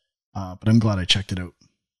 but I'm glad I checked it out.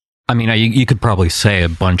 I mean, you could probably say a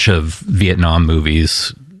bunch of Vietnam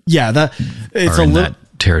movies. Yeah, it's are in that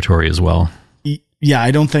territory as well. Yeah,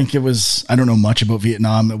 I don't think it was. I don't know much about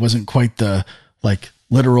Vietnam. It wasn't quite the like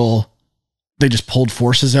literal. They just pulled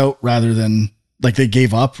forces out rather than like they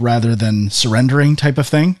gave up rather than surrendering type of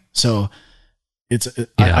thing. So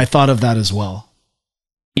I thought of that as well.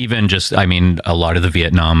 Even just, I mean, a lot of the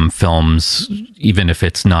Vietnam films, even if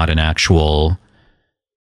it's not an actual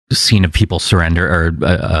scene of people surrender or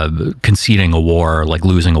conceding a war, like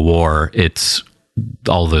losing a war, it's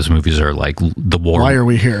all of those movies are like the war. Why are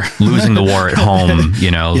we here? Losing the war at home,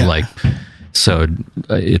 you know, Yeah. like, so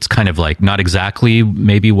it's kind of like not exactly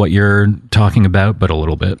maybe what you're talking about, but a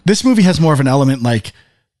little bit. This movie has more of an element like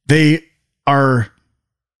they are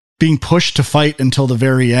being pushed to fight until the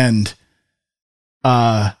very end,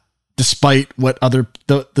 despite what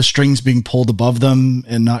the strings being pulled above them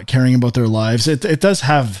and not caring about their lives. It does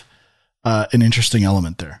have an interesting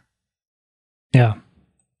element there. Yeah.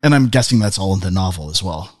 And I'm guessing that's all in the novel as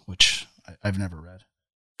well, which I've never read.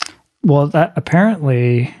 Well, that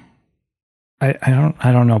apparently, I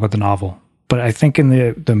don't know about the novel, but I think in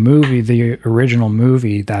the movie, the original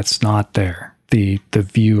movie, that's not there. The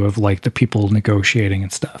view of like the people negotiating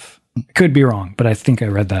and stuff. I could be wrong, but I think I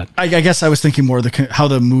read that. I guess I was thinking more how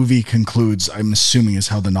the movie concludes. I'm assuming is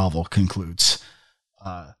how the novel concludes.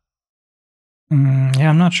 Yeah,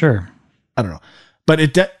 I'm not sure. I don't know, but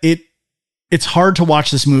it's hard to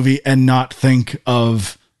watch this movie and not think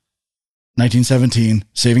of 1917,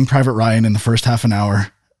 Saving Private Ryan in the first half an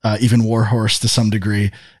hour, even War Horse to some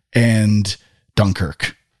degree, and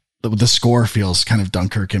Dunkirk. The score feels kind of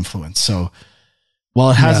Dunkirk influence. So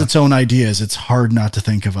while it has its own ideas, it's hard not to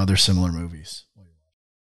think of other similar movies.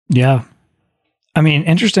 Yeah. I mean,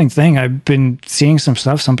 interesting thing. I've been seeing some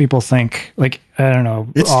stuff. Some people think, like, I don't know.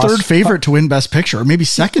 It's third favorite to win Best Picture, or maybe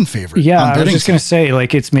second favorite. Yeah, I was just going to say,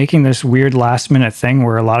 like, it's making this weird last minute thing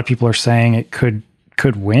where a lot of people are saying it could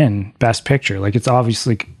win Best Picture. Like, it's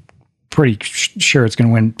obviously pretty sure it's going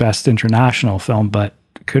to win Best International Film, but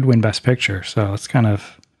it could win Best Picture. So it's kind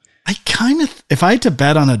of... if I had to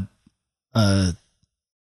bet on a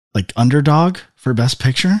like underdog for Best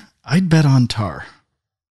Picture, I'd bet on Tar.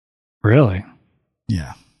 Really?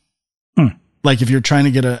 Yeah. Like if you're trying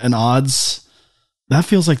to get an odds, that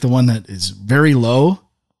feels like the one that is very low,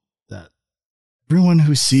 that everyone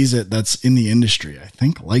who sees it that's in the industry, I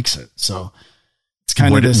think, likes it. So it's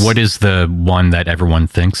kind of this... What is the one that everyone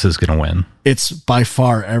thinks is going to win? It's by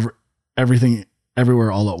far Everything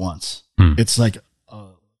Everywhere All at Once. It's like a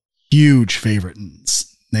huge favorite.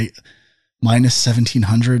 Minus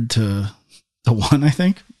 1,700 to 1, I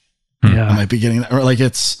think. Yeah. I might be getting that. Or like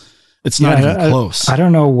it's not even close. I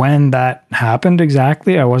don't know when that happened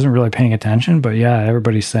exactly. I wasn't really paying attention, but yeah,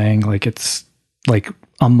 everybody's saying like it's like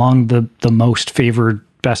among the most favored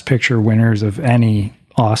Best Picture winners of any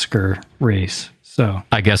Oscar race. So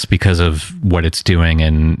I guess because of what it's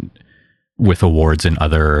doing with awards in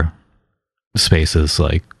other spaces,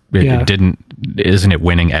 like isn't it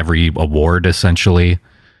winning every award essentially?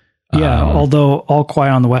 Yeah, although All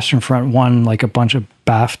Quiet on the Western Front won like a bunch of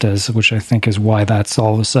BAFTAs, which I think is why that's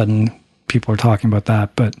all of a sudden people are talking about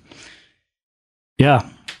that. But yeah,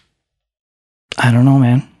 I don't know,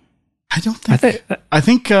 man. I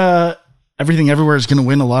think Everything Everywhere is going to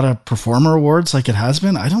win a lot of performer awards like it has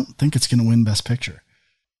been. I don't think it's going to win Best Picture.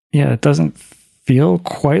 Yeah, it doesn't feel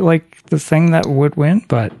quite like the thing that would win,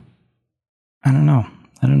 but I don't know.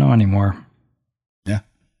 I don't know anymore. Yeah.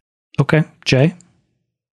 Okay, Jay?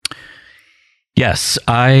 Yes,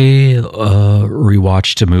 I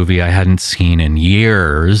rewatched a movie I hadn't seen in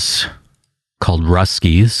years called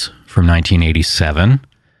Ruskies from 1987.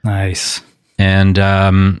 Nice. And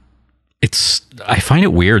I find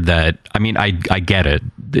it weird that, I mean, I get it.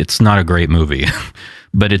 It's not a great movie,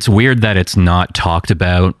 but it's weird that it's not talked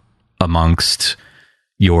about amongst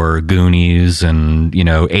your Goonies and,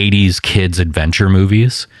 80s kids adventure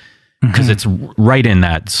movies, because it's right in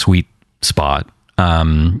that sweet spot.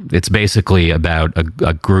 It's basically about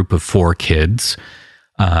a group of 4 kids,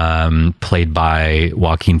 played by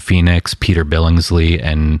Joaquin Phoenix, Peter Billingsley,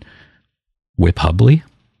 and Whip Hubley.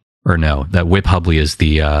 Or no, that Whip Hubley is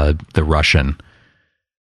the Russian.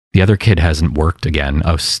 The other kid hasn't worked again.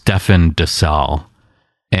 Oh, Stefan DeSalle.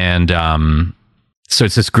 And so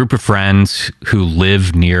it's this group of friends who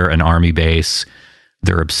live near an army base.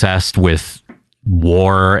 They're obsessed with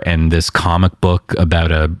war and this comic book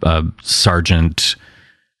about a sergeant,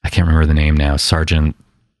 I can't remember the name now, Sergeant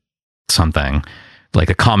something, like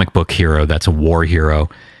a comic book hero that's a war hero.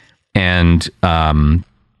 And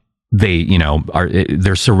they,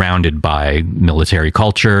 they're surrounded by military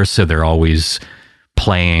culture, so they're always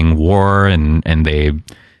playing war, and they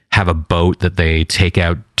have a boat that they take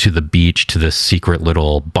out to the beach to this secret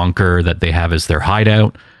little bunker that they have as their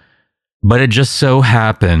hideout. But it just so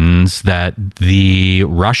happens that the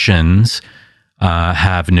Russians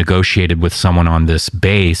have negotiated with someone on this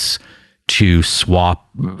base to swap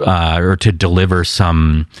or to deliver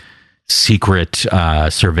some secret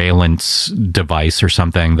surveillance device or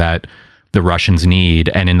something that the Russians need.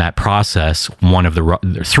 And in that process,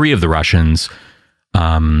 3 of the Russians,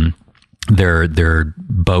 their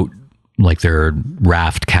boat, like their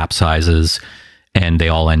raft, capsizes, and they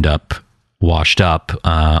all end up washed up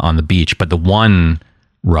on the beach. But the one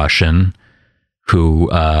Russian who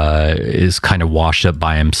is kind of washed up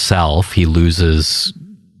by himself, he loses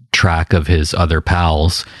track of his other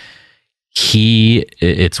pals. He's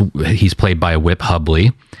played by Whip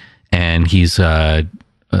Hubley, and he's a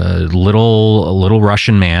little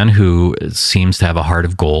Russian man who seems to have a heart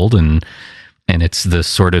of gold, and it's the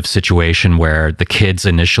sort of situation where the kids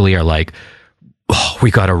initially are like, oh,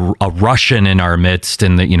 we got a Russian in our midst,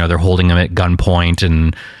 and they're holding him at gunpoint,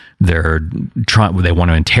 and they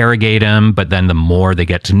want to interrogate him, but then the more they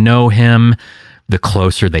get to know him, the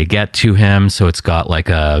closer they get to him. So it's got like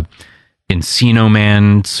a Encino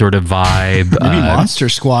Man sort of vibe, Maybe Monster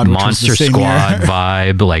Squad, which was the Monster same Squad year.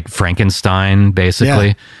 vibe, like Frankenstein,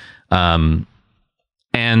 basically. And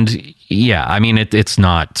yeah, I mean, it's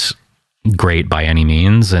not great by any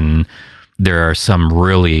means, and there are some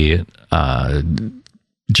really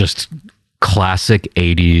just classic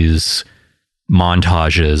 80s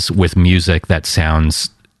montages with music that sounds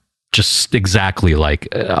just exactly like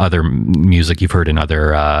other music you've heard in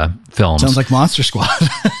other films. Sounds like Monster Squad.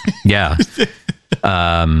 Yeah.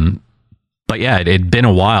 But yeah, it'd been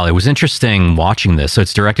a while. It was interesting watching this. So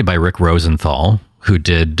it's directed by Rick Rosenthal, who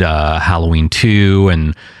did Halloween 2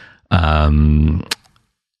 and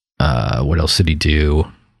what else did he do?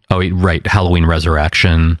 Oh, right, Halloween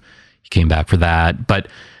Resurrection. He came back for that. But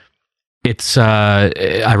it's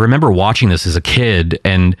I remember watching this as a kid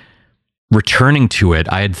and returning to it.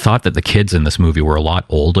 I had thought that the kids in this movie were a lot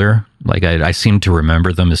older. Like I seem to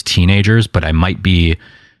remember them as teenagers, but I might be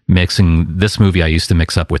mixing this movie I used to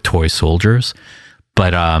mix up with Toy Soldiers.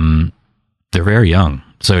 But they're very young.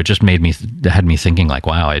 So it just had me thinking like,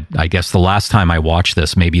 wow, I guess the last time I watched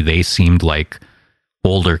this, maybe they seemed like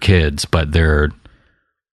older kids, but they're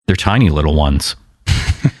tiny little ones.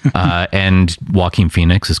 And Joaquin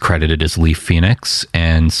Phoenix is credited as Leaf Phoenix,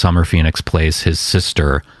 and Summer Phoenix plays his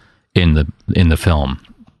sister in the film.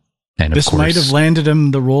 And This of course, might have landed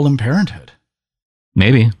him the role in Parenthood.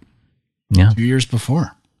 maybe, yeah. 2 years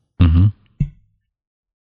before. Mm-hmm.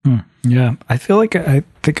 Yeah, I feel like I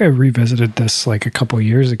think I revisited this like a couple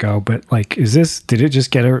years ago, but like, did it just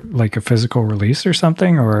get a physical release or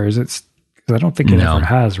something, or is it? Because I don't think it No. ever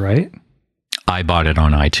has, right? I bought it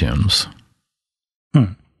on iTunes.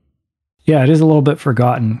 Yeah, it is a little bit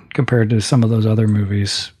forgotten compared to some of those other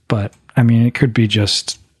movies, but I mean, it could be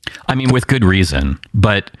just. I mean, with good reason,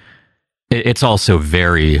 but it's also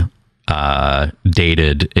very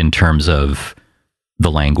dated in terms of the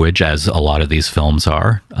language, as a lot of these films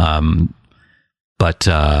are. But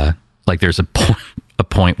like, there's a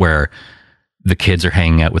point where the kids are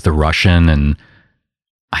hanging out with the Russian, and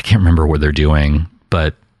I can't remember what they're doing,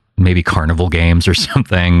 but maybe carnival games or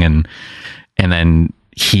something, and then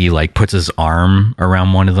he like puts his arm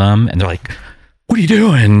around one of them, and they're like, "What are you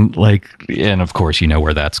doing?" Like, and of course, you know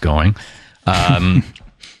where that's going.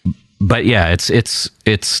 But yeah,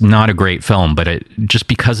 it's not a great film, but just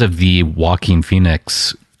because of the Joaquin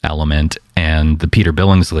Phoenix element and the Peter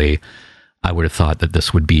Billingsley, I would have thought that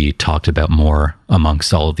this would be talked about more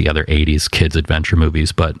amongst all of the other 80s kids adventure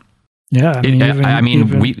movies. But Yeah,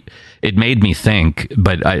 it made me think.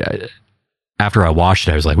 But after I watched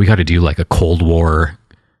it, I was like, we got to do like a Cold War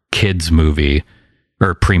kids movie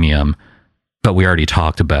or premium. But we already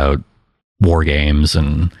talked about War Games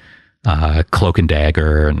and Cloak and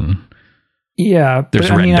Dagger, and yeah, there's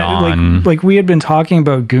but, Red Dawn. like we had been talking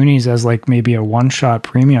about Goonies as like maybe a one-shot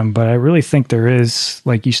premium, but I really think there is,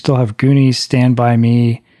 like, you still have Goonies, Stand By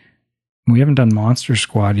Me. We haven't done Monster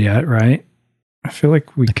Squad yet, right? I feel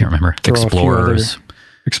like we I can't remember. Explorers.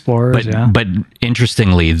 Explorers, But, yeah. but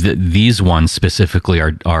interestingly, these ones specifically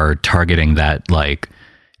are targeting that, like,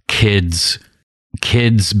 kids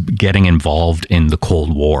getting involved in the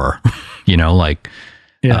Cold War, you know, like,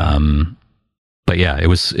 Yeah. But yeah, it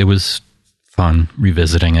was fun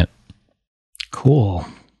revisiting it. Cool.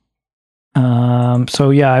 So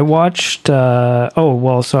yeah, I watched, so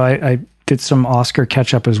I did some Oscar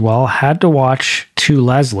catch up as well. Had to watch To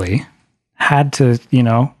Leslie. Had to,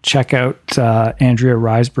 check out Andrea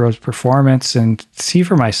Riseborough's performance and see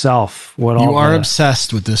for myself what You are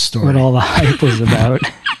obsessed with this story. what all the hype was about.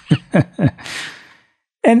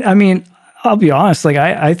 And I mean, I'll be honest, like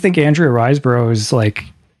I think Andrea Riseborough is like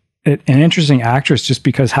an interesting actress just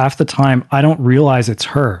because half the time I don't realize it's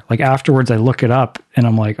her. Like afterwards I look it up and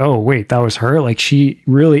I'm like, oh wait, that was her. Like she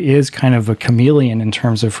really is kind of a chameleon in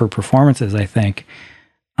terms of her performances, I think.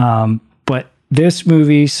 But this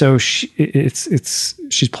movie, so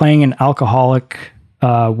she's playing an alcoholic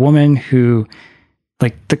woman who,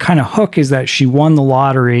 like, the kind of hook is that she won the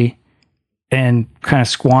lottery and kind of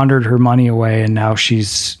squandered her money away, and now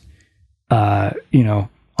she's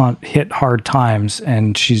hit hard times,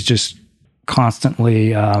 and she's just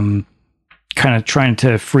constantly kind of trying to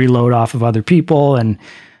freeload off of other people, and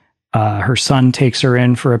her son takes her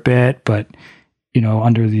in for a bit, but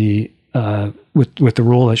under the with the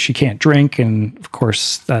rule that she can't drink, and of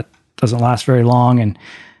course that doesn't last very long, and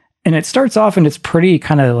it starts off and it's pretty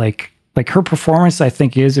kind of like her performance I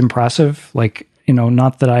think is impressive, like,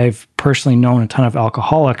 not that I've personally known a ton of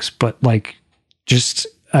alcoholics, but like, just,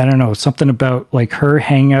 I don't know, something about like her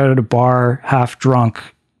hanging out at a bar half drunk,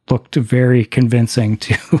 looked very convincing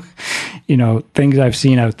to, things I've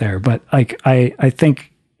seen out there. But like, I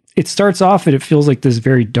think it starts off and it feels like this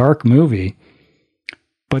very dark movie,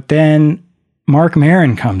 but then Mark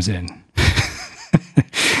Maron comes in.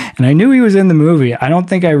 And I knew he was in the movie. I don't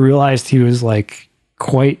think I realized he was like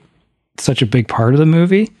quite such a big part of the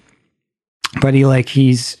movie, but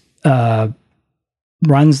he's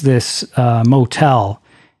runs this motel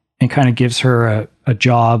and kind of gives her a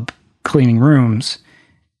job cleaning rooms,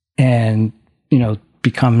 and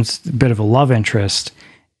becomes a bit of a love interest.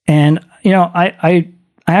 And I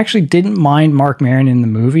actually didn't mind Mark Maron in the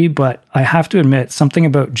movie, but I have to admit, something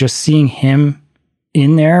about just seeing him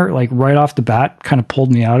in there, like right off the bat, kind of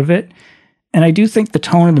pulled me out of it. And I do think the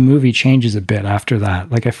tone of the movie changes a bit after that.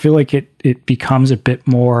 Like, I feel like it becomes a bit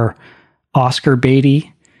more Oscar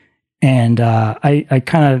baity. And I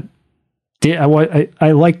kind of did.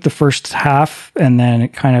 I liked the first half, and then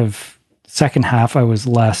it kind of second half I was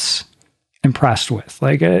less impressed with.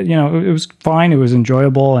 Like, it was fine. It was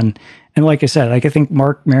enjoyable. And like I said, like, I think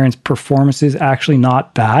Mark Maron's performance is actually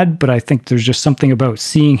not bad, but I think there's just something about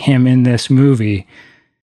seeing him in this movie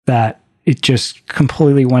that it just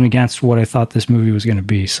completely went against what I thought this movie was going to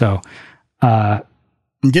be. So I'm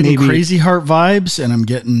getting Crazy Heart vibes, and I'm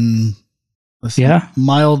getting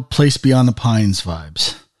mild Place Beyond the Pines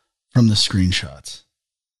vibes from the screenshots.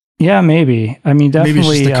 Yeah, maybe. I mean, definitely. Maybe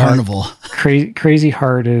it's just the carnival. Crazy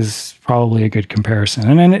Heart is probably a good comparison.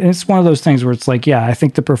 And then it's one of those things where it's like, yeah, I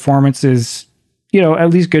think the performance is,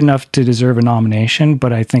 at least good enough to deserve a nomination,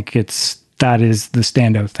 but I think that is the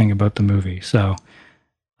standout thing about the movie. So,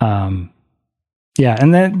 yeah.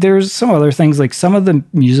 And then there's some other things, like some of the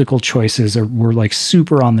musical choices were like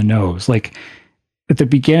super on the nose. Like at the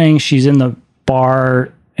beginning, she's in the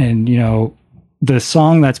bar, and, the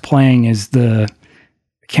song that's playing is I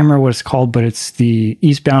can't remember what it's called, but it's the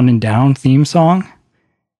Eastbound and Down theme song.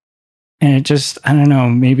 And it just, I don't know,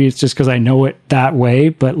 maybe it's just because I know it that way,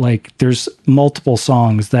 but like there's multiple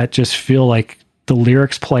songs that just feel like the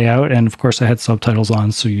lyrics play out. And of course I had subtitles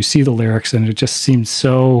on, so you see the lyrics, and it just seems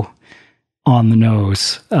so on the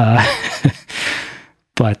nose.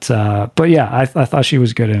 But yeah, I thought she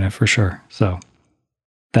was good in it for sure. So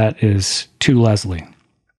that is to Leslie.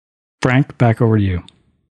 Frank, back over to you.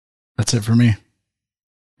 That's it for me.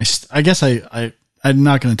 I guess I'm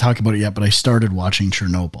not going to talk about it yet, but I started watching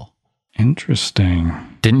Chernobyl. Interesting.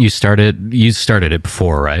 Didn't you start it? You started it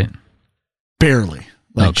before, right? Barely.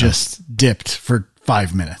 Just dipped for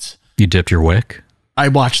 5 minutes. You dipped your wick? I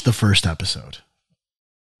watched the first episode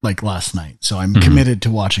like last night, so I'm committed to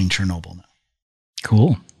watching Chernobyl now.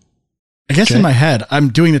 Cool. I guess in my head, I'm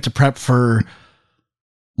doing it to prep for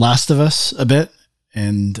Last of Us a bit,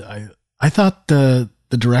 and I thought the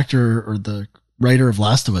director or the writer of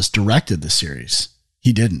Last of Us directed the series.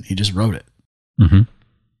 He didn't. He just wrote it. Mm-hmm.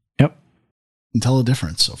 Yep. Can tell the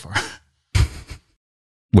difference so far.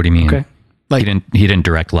 What do you mean? Okay. Like he didn't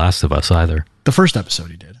direct Last of Us either. The first episode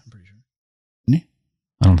he did, I'm pretty sure. Didn't he?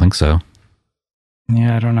 I don't think so.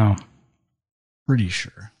 Yeah, I don't know. Pretty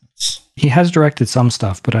sure. He has directed some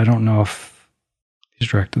stuff, but I don't know if he's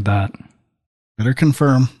directed that. Better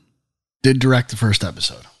confirm. Did direct the first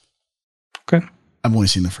episode. Okay. I've only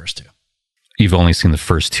seen the first two. You've only seen the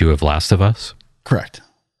first two of Last of Us? Correct.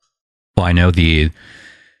 Well, I know the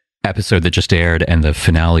episode that just aired and the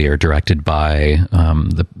finale are directed by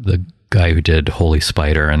the guy who did Holy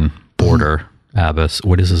Spider and Border, Abbas.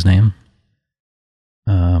 What is his name?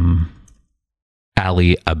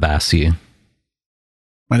 Ali Abbasi.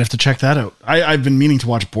 Might have to check that out. I've been meaning to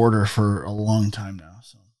watch Border for a long time now.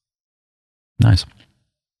 So nice.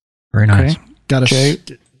 Very nice. Okay. Got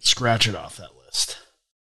to scratch it off that list.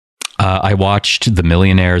 I watched The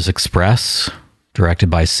Millionaire's Express, directed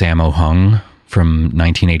by Sammo Hung, from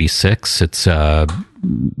 1986. It's a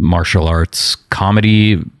martial arts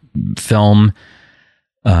comedy film,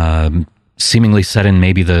 seemingly set in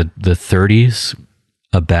maybe the 30s,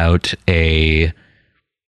 about a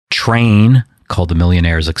train called the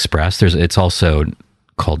Millionaire's Express. It's also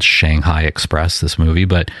called Shanghai Express, this movie,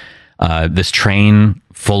 but this train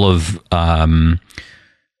full of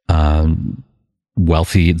the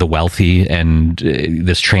wealthy, and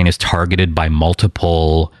this train is targeted by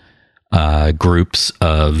multiple groups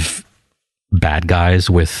of bad guys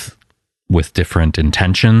with different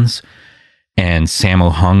intentions. And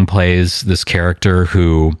Sammo Hung plays this character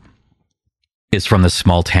who is from this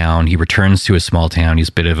small town. He returns to a small town. He's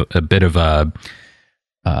a bit of a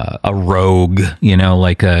rogue,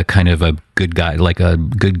 like a kind of a good guy, like a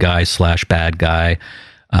good guy / bad guy.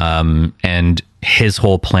 And his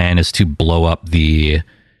whole plan is to blow up the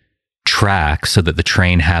track so that the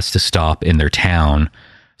train has to stop in their town,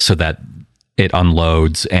 so that it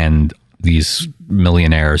unloads and these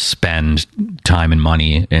millionaires spend time and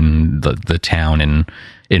money in the town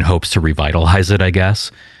in hopes to revitalize it, I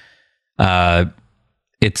guess.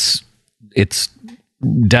 It's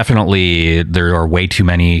definitely, there are way too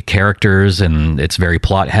many characters and it's very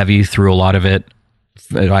plot heavy through a lot of it.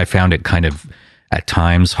 I found it kind of at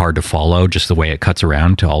times hard to follow, just the way it cuts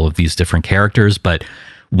around to all of these different characters. But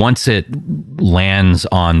once it lands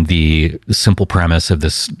on the simple premise of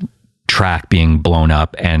this track being blown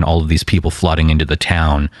up and all of these people flooding into the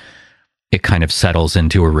town, it kind of settles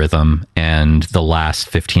into a rhythm. And the last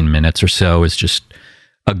 15 minutes or so is just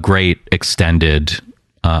a great extended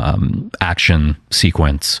action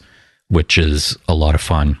sequence, which is a lot of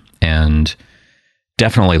fun. And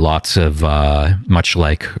definitely lots of, much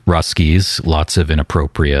like Ruskies, lots of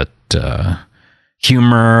inappropriate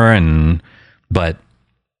humor, but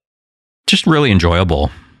just really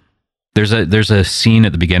enjoyable. There's a scene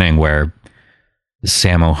at the beginning where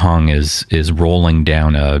Sammo Hung is rolling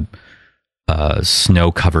down a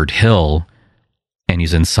snow-covered hill, and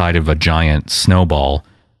he's inside of a giant snowball,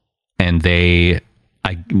 and the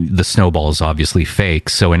snowball is obviously fake.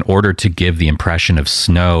 So in order to give the impression of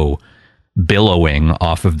snow billowing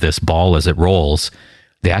off of this ball as it rolls,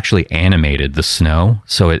 they actually animated the snow.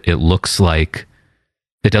 So it looks like,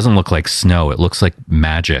 it doesn't look like snow. It looks like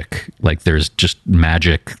magic. Like there's just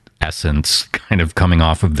magic essence kind of coming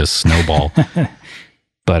off of this snowball.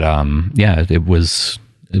 But yeah, it was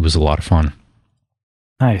a lot of fun.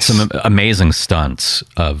 Nice. Some amazing stunts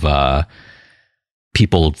of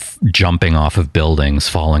people jumping off of buildings,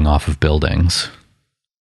 falling off of buildings.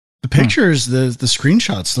 The pictures, the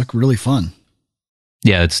screenshots look really fun.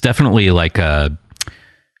 Yeah, it's definitely like a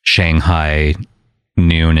Shanghai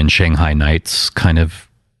Noon and Shanghai Nights kind of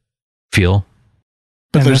feel.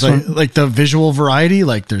 But And there's this like the visual variety,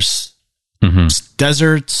 like there's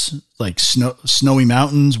deserts, like snowy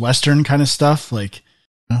mountains, Western kind of stuff. Like,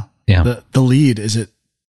 Yeah. the lead, is it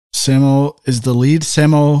Sammo? Is the lead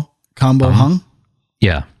Sammo Combo Hung?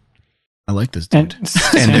 Yeah. I like this And, dude. And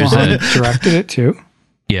Sammo there's Hung a- directed it too.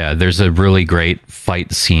 Yeah, there's a really great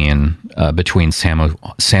fight scene between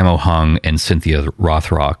Sammo Hung and Cynthia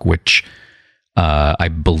Rothrock, which I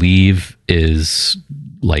believe is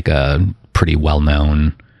like a pretty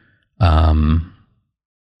well-known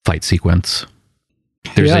fight sequence.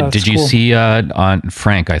 Did you see on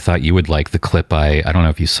Frank? I thought you would like the clip. I don't know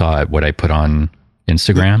if you saw it. What I put on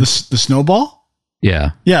Instagram. The snowball?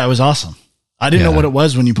 Yeah, Yeah, it was awesome. I didn't know what it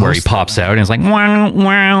was when you posted where he pops out and it's like wow,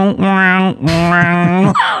 wow, wow,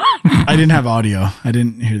 wow. I didn't have audio. I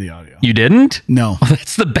didn't hear the audio. You didn't? No.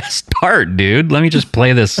 That's the best part, dude. Let me just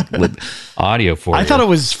play this with audio for you. I thought it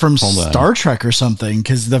was from Hold on. Star Trek or something,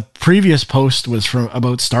 because the previous post was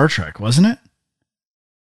about Star Trek, wasn't it?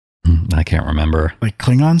 I can't remember. Like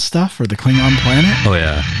Klingon stuff or the Klingon planet? Oh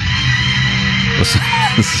yeah, this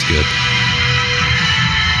is good.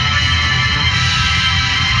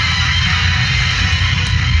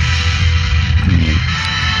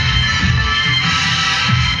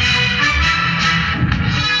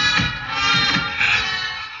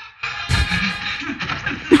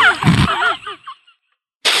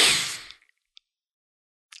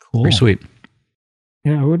 Cool. Pretty sweet.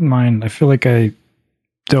 Yeah, I wouldn't mind. I feel like I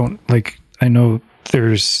know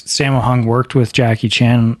there's Sammo Hung worked with Jackie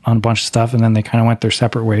Chan on a bunch of stuff and then they kind of went their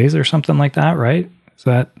separate ways or something like that, right? Is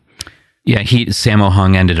that? Yeah, Sammo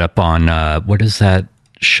Hung ended up on what is that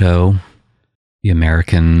show? The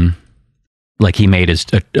American, like he made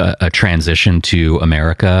a transition to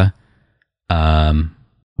America.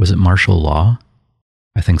 Was it Martial Law?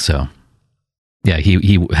 I think so. Yeah,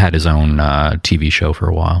 he had his own TV show for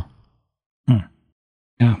a while.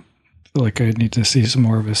 Yeah, I feel like I need to see some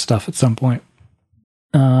more of his stuff at some point.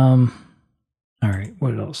 All right,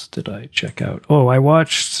 what else did I check out? Oh, I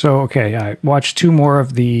watched two more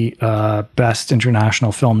of the best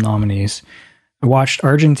international film nominees. I watched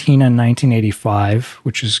Argentina in 1985,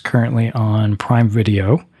 which is currently on Prime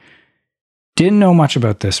Video. Didn't know much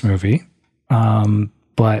about this movie,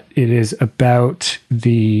 but it is about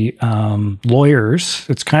the lawyers.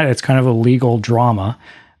 It's kind of a legal drama,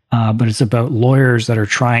 but it's about lawyers that are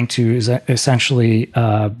trying to essentially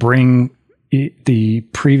bring the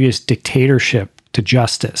previous dictatorship to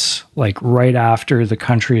justice, like right after the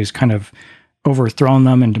country has kind of overthrown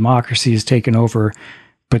them and democracy has taken over.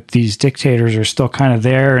 But these dictators are still kind of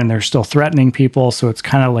there and they're still threatening people. So it's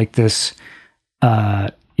kind of like this,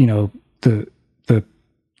 the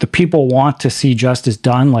people want to see justice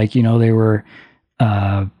done. Like, they were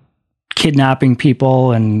kidnapping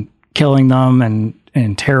people and killing them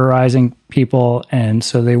and terrorizing people. And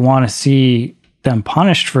so they want to see them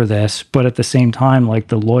punished for this, but at the same time, like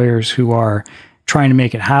the lawyers who are trying to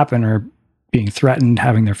make it happen are being threatened,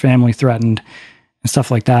 having their family threatened, and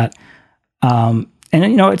stuff like that. And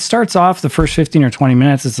it starts off the first 15 or 20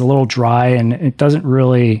 minutes. It's a little dry, and it doesn't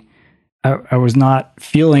really. I was not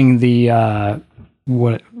feeling the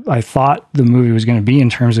what I thought the movie was going to be in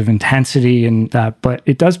terms of intensity and that, but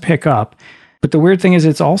it does pick up. But the weird thing is,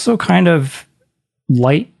 it's also kind of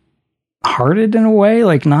light-hearted in a way.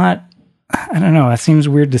 Like, not. I don't know. That seems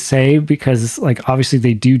weird to say because, like, obviously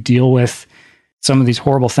they do deal with some of these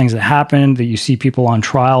horrible things that happened. That you see people on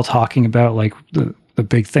trial talking about, like the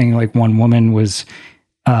big thing. Like, one woman was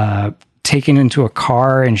taken into a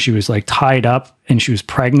car and she was like tied up and she was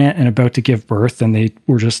pregnant and about to give birth, and they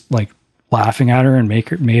were just like laughing at her and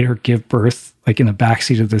made her give birth like in the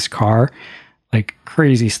backseat of this car, like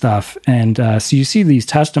crazy stuff. And so you see these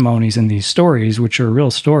testimonies and these stories, which are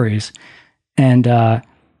real stories, and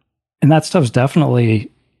that stuff's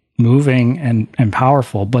definitely moving and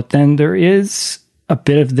powerful. But then there is a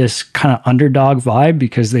bit of this kind of underdog vibe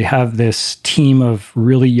because they have this team of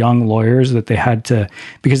really young lawyers that they had to,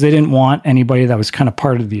 because they didn't want anybody that was kind of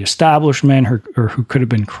part of the establishment or who could have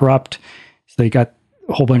been corrupt. So they got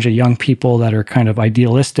a whole bunch of young people that are kind of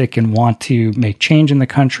idealistic and want to make change in the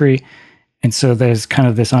country. And so there's kind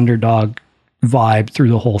of this underdog vibe through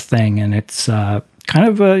the whole thing. And it's kind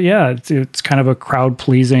of it's kind of a crowd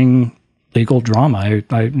pleasing legal drama.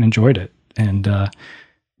 I enjoyed it and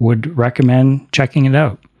would recommend checking it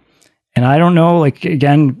out. And I don't know, like,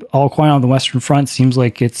 again, All Quiet on the Western Front seems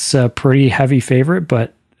like it's a pretty heavy favorite,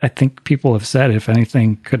 but I think people have said if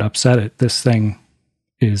anything could upset it, this thing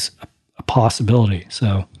is a possibility.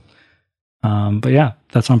 So, but yeah,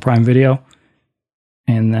 that's on Prime Video.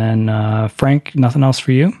 And then, Frank, nothing else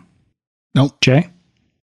for you? Nope. Jay?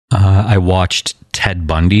 I watched Ted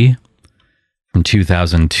Bundy from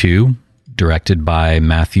 2002, directed by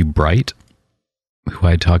Matthew Bright, who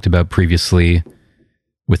I had talked about previously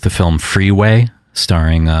with the film Freeway,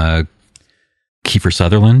 starring Kiefer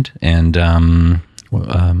Sutherland and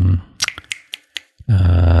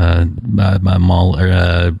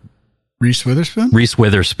Reese Witherspoon? Reese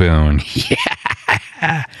Witherspoon.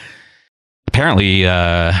 Yeah. Apparently,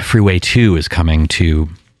 Freeway 2 is coming to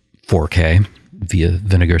 4K via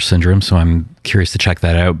Vinegar Syndrome, so I'm curious to check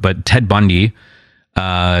that out. But Ted Bundy,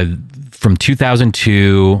 from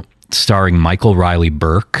 2002, starring Michael Riley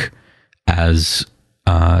Burke as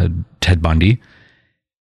Ted Bundy.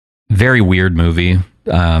 Very weird movie.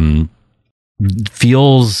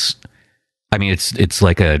 Feels, I mean, it's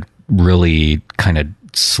like a really kind of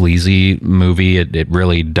sleazy movie. It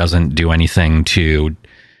really doesn't do anything to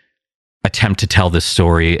attempt to tell this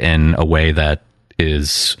story in a way that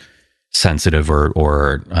is sensitive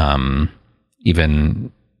or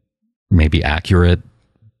even maybe accurate.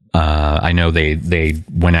 I know they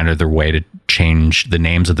went out of their way to change the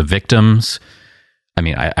names of the victims. I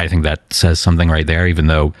mean, I think that says something right there, even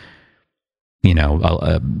though, you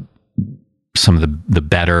know, some of the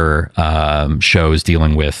better shows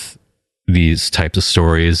dealing with these types of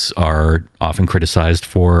stories are often criticized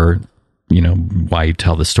for, you know, why you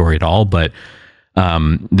tell the story at all. But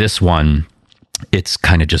this one, it's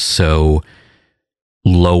kind of just so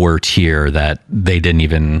lower tier that they didn't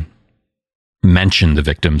even mention the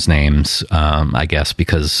victims' names, I guess,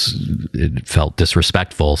 because it felt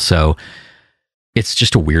disrespectful. So it's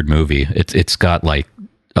just a weird movie. It's got like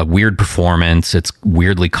a weird performance. It's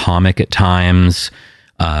weirdly comic at times.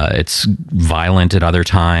 It's violent at other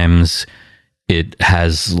times. It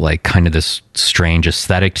has like kind of this strange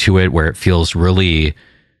aesthetic to it where it feels really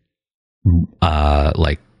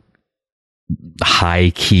like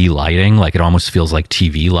high key lighting. Like it almost feels like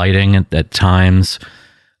TV lighting at times.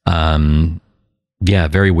 Yeah,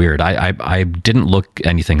 very weird. I didn't look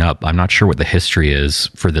anything up. I'm not sure what the history is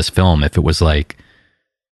for this film. If it was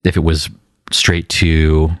straight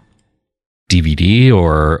to DVD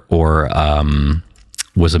or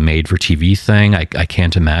was a made for TV thing. I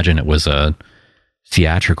can't imagine it was a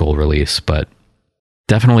theatrical release, but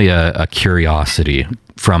definitely a curiosity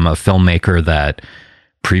from a filmmaker that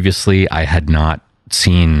previously I had not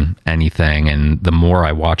seen anything. And the more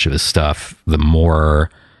I watch of his stuff, the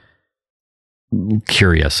more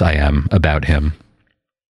curious I am about him.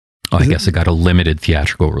 I guess it got a limited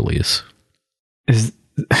theatrical release.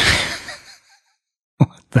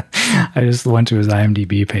 I just went to his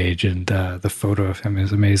IMDb page and the photo of him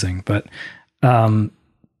is amazing. But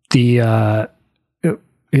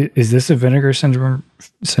is this a Vinegar Syndrome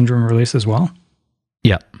release as well?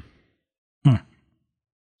 Yeah. So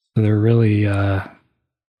they're really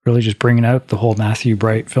just bringing out the whole Matthew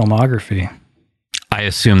Bright filmography. I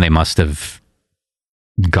assume they must have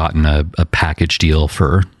gotten a package deal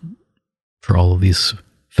for all of these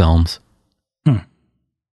films.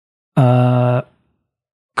 Okay.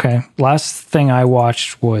 Last thing I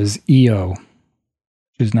watched was EO, which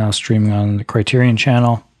is now streaming on the Criterion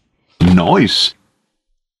Channel. Nice.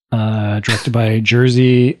 Directed by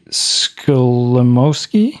Jerzy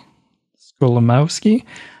Skolimowski.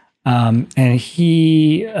 And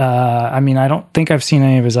he, I mean, I don't think I've seen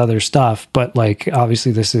any of his other stuff, but like,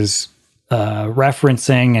 obviously this is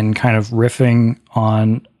referencing and kind of riffing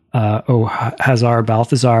on O Hazar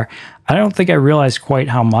Balthazar. I don't think I realized quite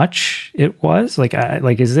how much it was. Like,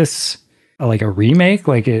 is this like a remake?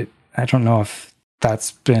 Like I don't know if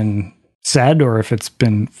that's been said or if it's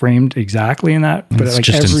been framed exactly in that. But it's like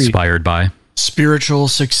just inspired by spiritual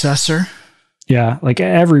successor. Yeah, like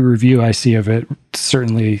every review I see of it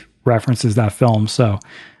certainly references that film. So,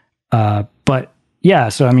 but yeah,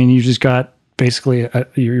 so I mean, you just got basically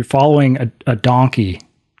you're following a donkey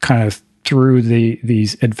kind of through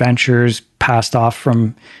these adventures passed off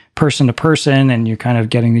from person to person, and you're kind of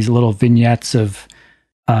getting these little vignettes of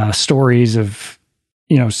stories of,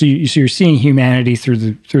 you know, so you're seeing humanity through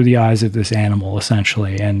the eyes of this animal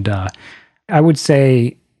essentially. And I would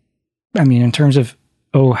say, I mean, in terms of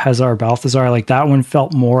O Hazar Balthazar, like that one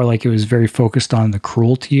felt more like it was very focused on the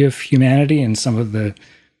cruelty of humanity and some of the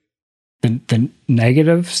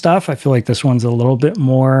negative stuff. I feel like this one's a little bit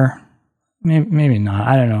more, maybe not.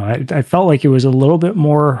 I don't know. I felt like it was a little bit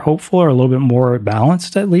more hopeful or a little bit more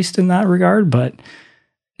balanced, at least in that regard. But I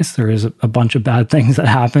guess there is a bunch of bad things that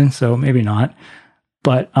happen, so maybe not.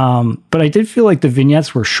 But I did feel like the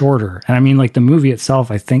vignettes were shorter, and I mean, like the movie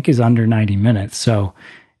itself, I think is under 90 minutes. So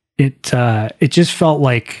it just felt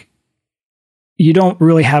like you don't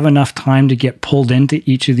really have enough time to get pulled into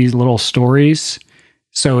each of these little stories.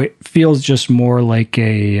 So it feels just more like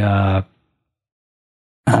I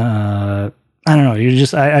don't know.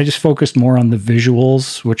 I just focused more on the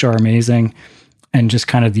visuals, which are amazing, and just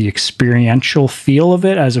kind of the experiential feel of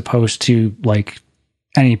it, as opposed to like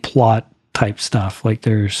any plot type stuff. Like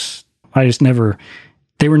they were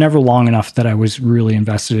never long enough that I was really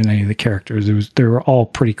invested in any of the characters. They were all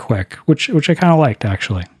pretty quick, which I kind of liked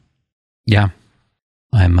actually. Yeah.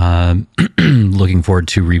 I'm looking forward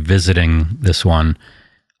to revisiting this one,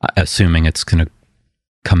 assuming it's going to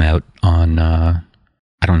come out on, I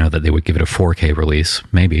don't know that they would give it a 4K release.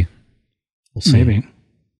 Maybe. We'll see. Maybe.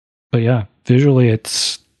 But yeah, visually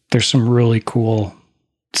there's some really cool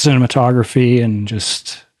cinematography and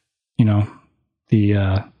just, you know,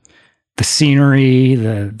 the scenery,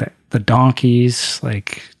 the donkeys,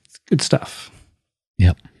 like good stuff.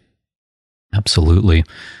 Yep. Absolutely.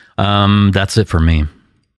 That's it for me.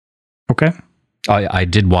 Okay. I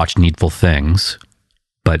did watch Needful Things,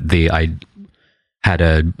 but I had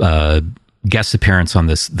a guest appearance on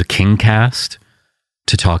the King Cast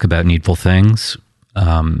to talk about Needful Things.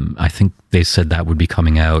 I think they said that would be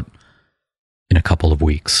coming out in a couple of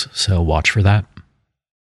weeks, so watch for that.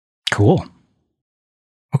 Cool.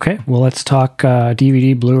 Okay, well, let's talk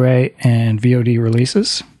DVD, Blu-ray, and VOD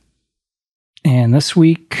releases. And this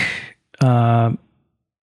week, not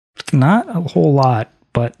a whole lot,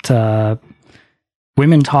 but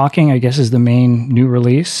Women Talking, I guess, is the main new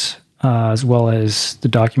release, as well as the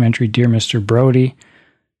documentary Dear Mr. Brody.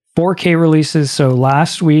 4K releases. So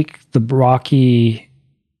last week, the Rocky,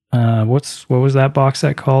 what was that box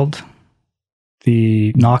set called?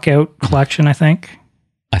 The Knockout Collection, I think.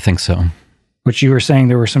 I think so. Which you were saying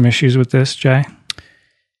there were some issues with this, Jay?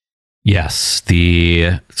 Yes.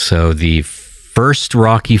 So the first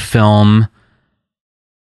Rocky film,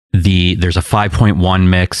 there's a 5.1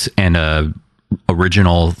 mix and a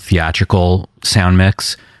original theatrical sound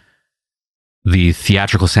mix. The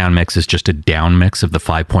theatrical sound mix is just a down mix of the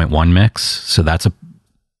 5.1 mix, so that's a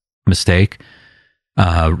mistake.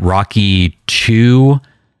 Rocky 2,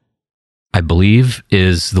 I believe,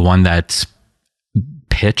 is the one that's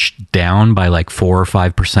pitched down by like 4 or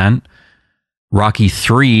 5%. Rocky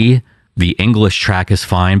 3, the English track is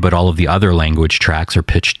fine, but all of the other language tracks are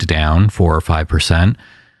pitched down 4 or 5%.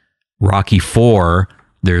 Rocky 4,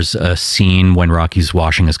 there's a scene when Rocky's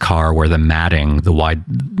washing his car where the matting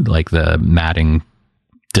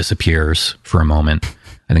disappears for a moment.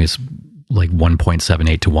 I think it's like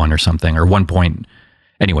 1.78 to 1 or something, or 1 point.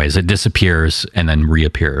 Anyways, it disappears and then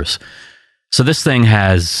reappears. So this thing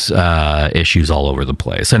has issues all over the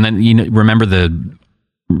place. And then, you know, remember the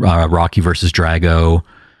Rocky versus Drago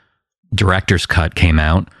director's cut came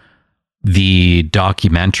out. The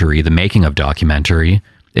documentary, the making of documentary,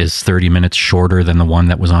 is 30 minutes shorter than the one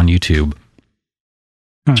that was on YouTube.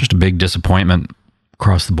 Just a big disappointment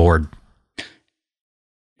across the board.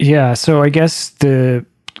 Yeah, so I guess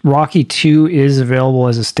Rocky 2 is available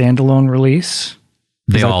as a standalone release.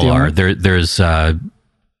 They all are. There's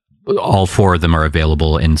all 4 of them are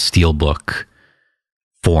available in Steelbook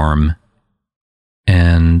form.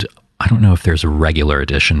 And I don't know if there's a regular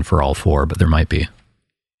edition for all 4, but there might be.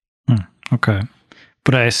 Okay.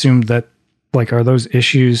 But I assumed that, like, are those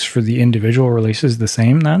issues for the individual releases the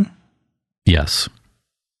same then? Yes.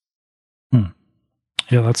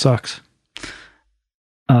 Yeah, that sucks.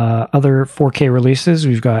 Other 4K releases,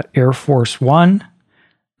 we've got Air Force One,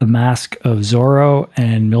 The Mask of Zorro,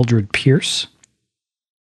 and Mildred Pierce.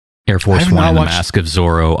 Air Force One and The Mask of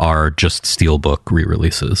Zorro are just Steelbook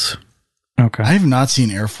re-releases. Okay. I have not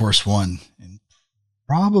seen Air Force One in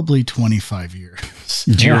probably 25 years.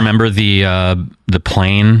 Do you remember the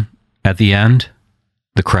plane at the end?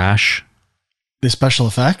 The crash? The special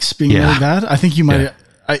effects being really bad? I think you might...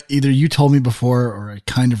 either you told me before or I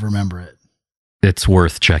kind of remember it. It's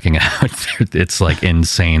worth checking out. It's like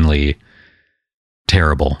insanely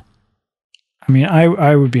terrible. I mean,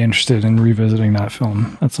 I would be interested in revisiting that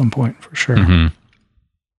film at some point for sure. Mm-hmm.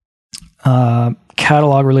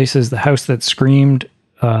 Catalog releases: The House That Screamed,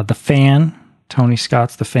 The Fan, Tony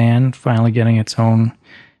Scott's The Fan, finally getting its own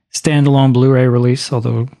standalone Blu-ray release,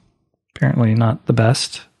 although apparently not the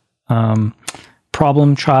best.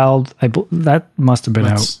 Problem Child, that must have been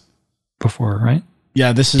out before, right?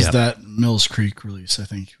 Yeah, this is that Mills Creek release, I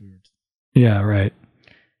think. Yeah, right.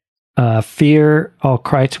 Fear, I'll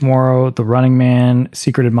Cry Tomorrow, The Running Man,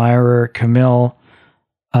 Secret Admirer, Camille,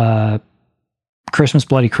 Christmas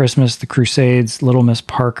Bloody Christmas, The Crusades, Little Miss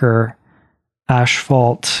Parker,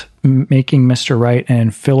 Asphalt, Making Mr. Right,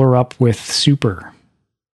 and Fill Her Up with Super.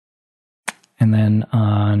 And then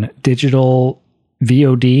on digital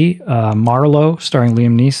VOD, Marlowe, starring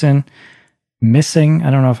Liam Neeson, Missing.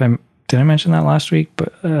 I don't know if did I mention that last week,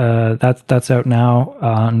 but that's out now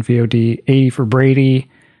on VOD. 80 for Brady,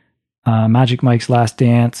 Magic Mike's Last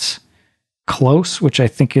Dance, Close, which I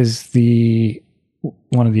think is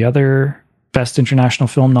one of the other Best International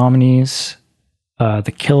Film nominees,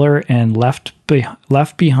 The Killer, and Left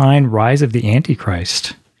Behind: Rise of the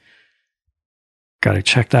Antichrist. Got to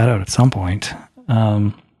check that out at some point.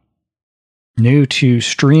 New to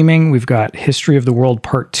streaming, we've got History of the World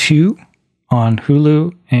Part 2 on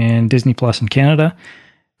Hulu and Disney Plus in Canada.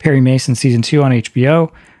 Perry Mason Season 2 on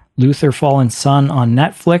HBO. Luther Fallen Sun on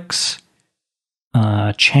Netflix.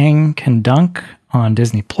 Chang Can Dunk on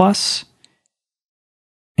Disney Plus.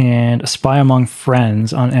 And A Spy Among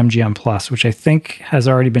Friends on MGM Plus, which I think has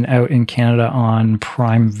already been out in Canada on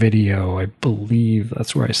Prime Video. I believe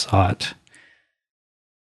that's where I saw it.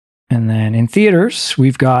 And then in theaters,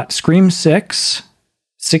 we've got Scream 6,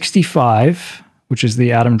 65, which is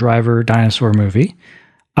the Adam Driver dinosaur movie.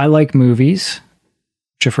 I Like Movies,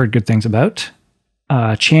 which I've heard good things about.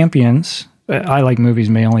 Champions, I Like Movies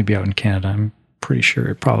may only be out in Canada. I'm pretty sure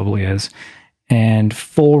it probably is. And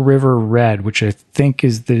Full River Red, which I think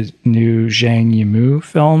is the new Zhang Yimou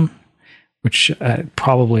film, which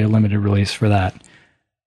probably a limited release for that.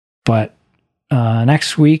 But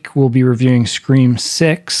next week, we'll be reviewing Scream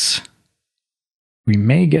 6. We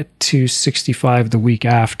may get to 65 the week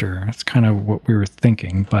after. That's kind of what we were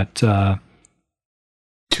thinking. But 2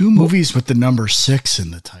 movies with the number 6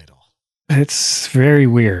 in the title. It's very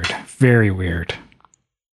weird. Very weird.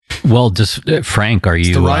 Well, just Frank, are you...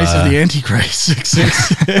 It's the Rise of the Antichrist,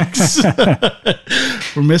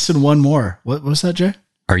 666. We're missing one more. What was that, Jay?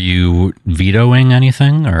 Are you vetoing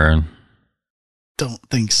anything, or... Don't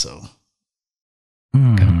think so.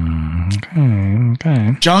 Okay.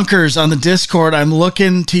 Junkers on the Discord, I'm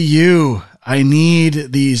looking to you. I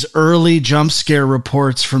need these early jump scare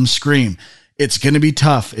reports from Scream. It's going to be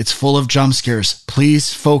tough. It's full of jump scares.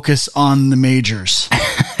 Please focus on the majors.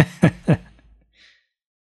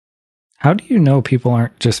 How do you know people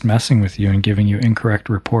aren't just messing with you and giving you incorrect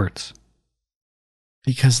reports?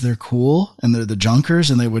 Because they're cool and they're the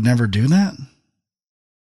Junkers and they would never do that?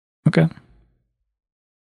 Okay.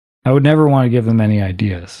 I would never want to give them any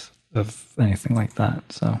ideas of anything like that.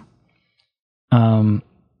 So,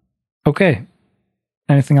 okay.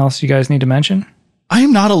 Anything else you guys need to mention? I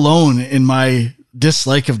am not alone in my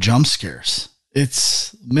dislike of jump scares.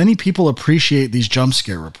 Many people appreciate these jump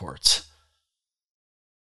scare reports.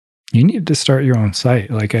 You need to start your own site.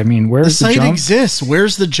 Like, I mean, where's the jump? The site exists.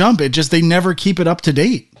 Where's the jump? They never keep it up to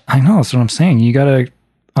date. I know. That's what I'm saying. You got to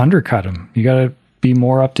undercut them. You got to be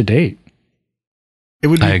more up to date. It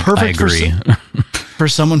would be perfect agree. for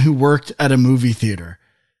someone who worked at a movie theater,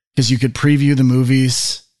 because you could preview the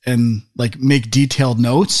movies and like make detailed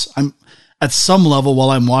notes. I'm at some level while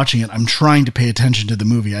I'm watching it, I'm trying to pay attention to the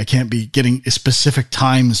movie. I can't be getting specific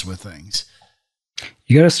times with things.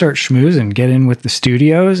 You got to start schmoozing, get in with the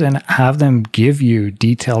studios and have them give you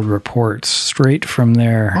detailed reports straight from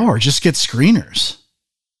their... Oh, or just get screeners.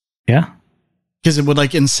 Yeah. Because it would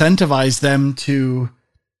like incentivize them to,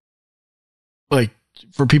 like,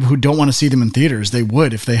 for people who don't want to see them in theaters, they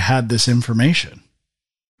would if they had this information.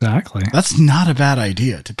 Exactly. That's not a bad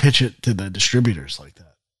idea to pitch it to the distributors like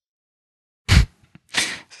that.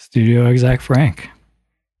 Studio exec Frank.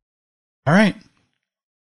 All right.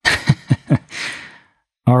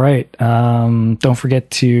 All right. Don't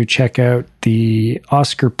forget to check out the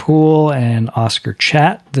Oscar pool and Oscar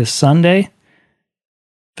chat this Sunday.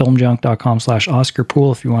 Filmjunk.com/Oscar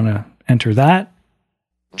pool if you want to enter that.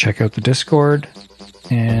 Check out the Discord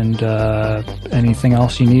and anything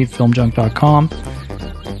else you need, filmjunk.com.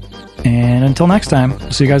 And until next time,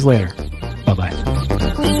 we'll see you guys later. Bye-bye.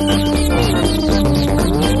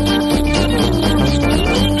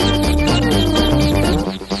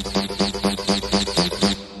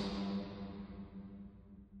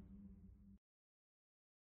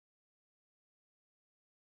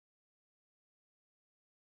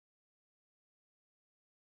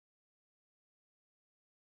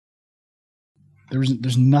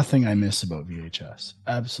 There's nothing I miss about VHS.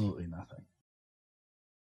 Absolutely nothing.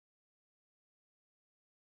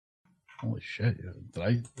 Holy shit!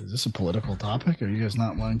 Is this a political topic? Are you guys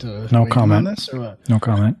not wanting to? No weigh in comment. on this or what? No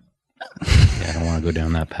comment. Yeah, I don't want to go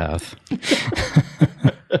down that path.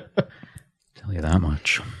 Tell you that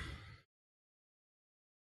much.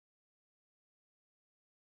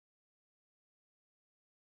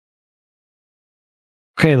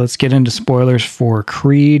 Okay, let's get into spoilers for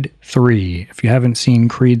Creed 3. If you haven't seen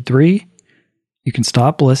Creed 3, you can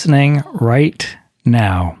stop listening right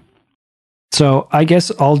now. So I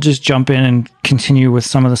guess I'll just jump in and continue with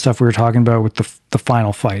some of the stuff we were talking about with the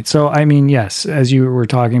final fight. So, I mean, yes, as you were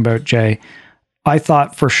talking about, Jay, I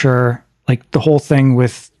thought for sure, like the whole thing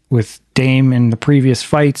with Dame in the previous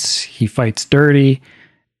fights, he fights dirty.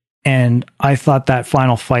 And I thought that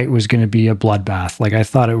final fight was going to be a bloodbath. Like I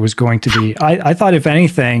thought it was going to be, I thought if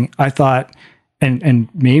anything, I thought, and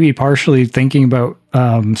maybe partially thinking about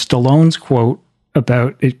Stallone's quote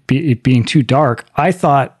about it being too dark, I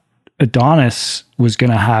thought Adonis was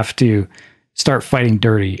going to have to start fighting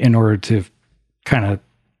dirty in order to kind of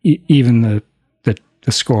even the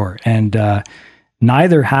score. And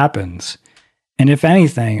neither happens. And if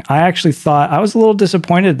anything, I actually thought I was a little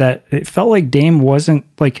disappointed that it felt like Dame wasn't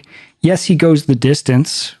like, yes, he goes the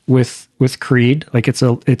distance with Creed. Like it's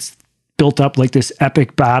built up like this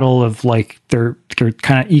epic battle of like they're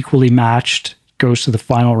kind of equally matched, goes to the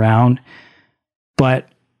final round. But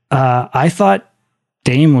I thought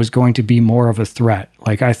Dame was going to be more of a threat.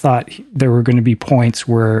 Like I thought there were going to be points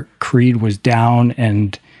where Creed was down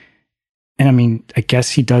and I mean, I guess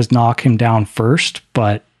he does knock him down first,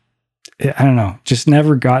 but I don't know, just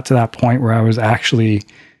never got to that point where I was actually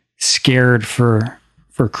scared for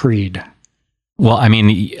Creed. Well, I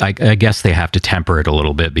mean, I guess they have to temper it a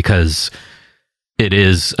little bit because it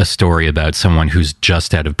is a story about someone who's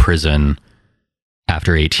just out of prison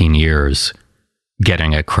after 18 years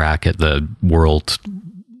getting a crack at the world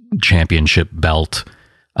championship belt.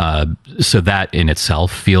 So that in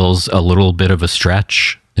itself feels a little bit of a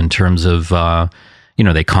stretch in terms of,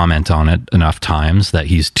 they comment on it enough times that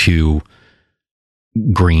he's too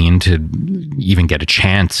green to even get a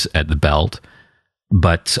chance at the belt.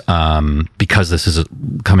 But because this is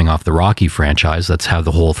coming off the Rocky franchise, that's how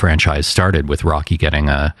the whole franchise started, with Rocky getting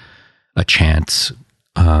a chance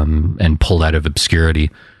and pulled out of obscurity.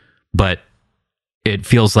 But it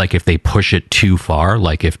feels like if they push it too far,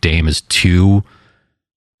 like if Dame is too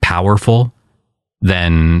powerful,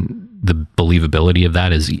 then the believability of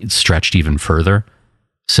that is stretched even further.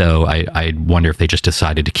 So I wonder if they just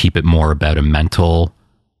decided to keep it more about a mental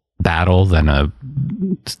battle than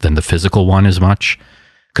the physical one as much.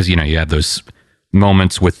 Because, you have those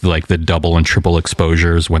moments with like the double and triple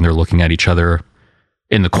exposures when they're looking at each other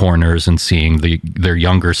in the corners and seeing their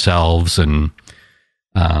younger selves. And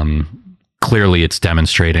clearly it's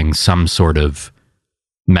demonstrating some sort of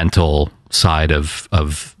mental side of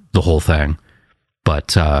the whole thing. But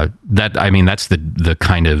that's the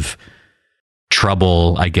kind of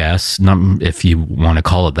trouble, I guess, if you want to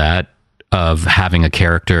call it that, of having a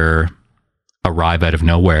character arrive out of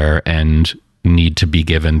nowhere and need to be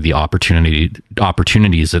given the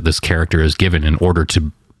opportunities that this character is given in order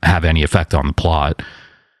to have any effect on the plot.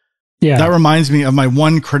 Yeah. That reminds me of my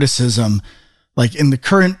one criticism, like in the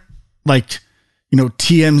current,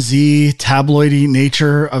 TMZ tabloidy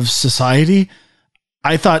nature of society.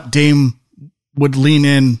 I thought Dame would lean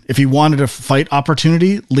in, if he wanted a fight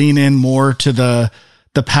opportunity, lean in more to the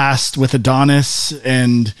past with Adonis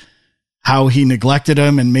and how he neglected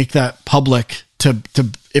him and make that public to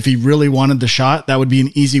if he really wanted the shot, that would be an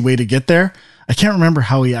easy way to get there. I can't remember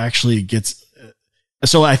how he actually gets.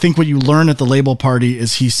 So I think what you learn at the label party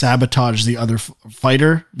is he sabotaged the other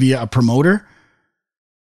fighter via a promoter.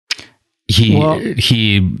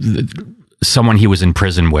 Someone he was in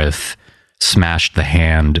prison with smashed the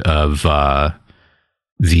hand of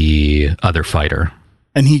the other fighter.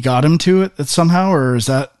 And he got him to it somehow, or is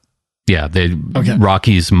that? Yeah,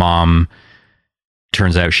 Rocky's mom,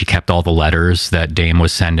 turns out she kept all the letters that Dame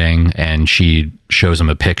was sending, and she shows him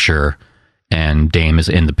a picture, and Dame is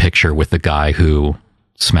in the picture with the guy who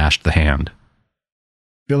smashed the hand.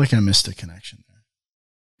 I feel like I missed a connection there.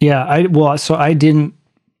 Yeah, I didn't,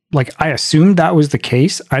 like, I assumed that was the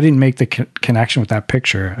case. I didn't make the connection with that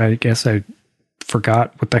picture. I guess I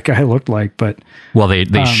forgot what that guy looked like, but... Well,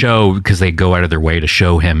 they show, because they go out of their way to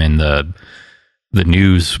show him in the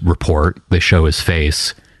news report, they show his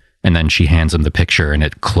face, and then she hands him the picture, and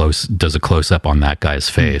it does a close-up on that guy's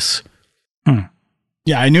face.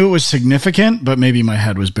 Yeah, I knew it was significant, but maybe my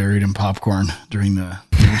head was buried in popcorn during the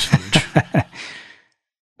news footage.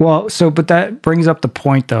 Well, but that brings up the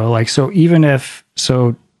point, though. Like, so even if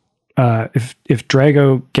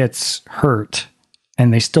Drago gets hurt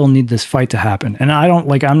and they still need this fight to happen, and I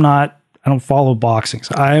don't follow boxing,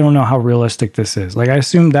 so I don't know how realistic this is. Like, I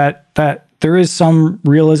assume that there is some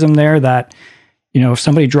realism there that, you know, if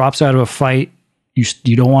somebody drops out of a fight,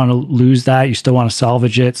 you don't want to lose that. You still want to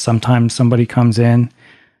salvage it. Sometimes somebody comes in.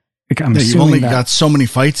 Like, you've only got so many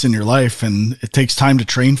fights in your life, and it takes time to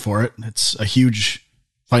train for it. It's a huge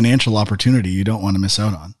financial opportunity you don't want to miss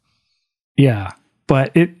out on. Yeah,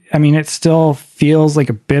 but it still feels like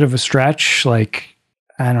a bit of a stretch. Like,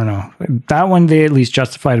 I don't know. That one they at least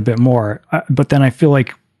justified a bit more. But then I feel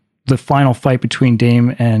like the final fight between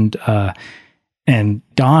Dame and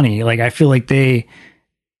Donnie, like, I feel like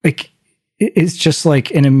it's just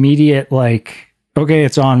like an immediate, like, okay,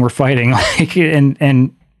 it's on, we're fighting. Like,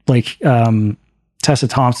 and Tessa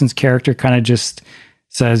Thompson's character kind of just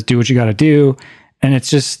says, do what you got to do. And it's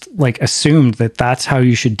just like assumed that that's how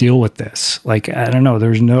you should deal with this. Like, I don't know,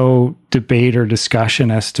 there's no debate or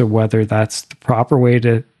discussion as to whether that's the proper way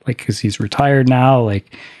to, like, because he's retired now.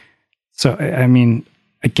 Like, so, I mean,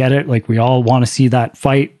 I get it. Like, we all want to see that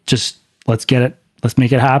fight. Just let's get it. Let's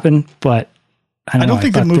make it happen. But I don't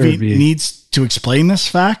think the movie needs to explain this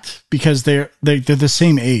fact, because they're the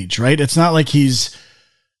same age, right? It's not like he's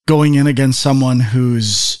going in against someone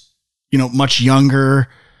who's, you know, much younger.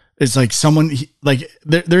 It's like someone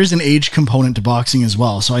there is an age component to boxing as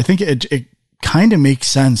well. So I think it kind of makes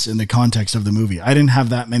sense in the context of the movie. I didn't have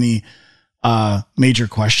that many major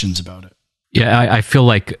questions about it. Yeah, I feel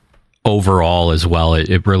like overall as well,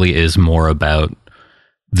 it really is more about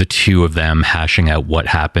the two of them hashing out what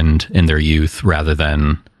happened in their youth rather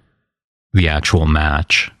than the actual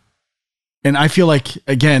match. And I feel like,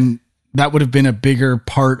 again, that would have been a bigger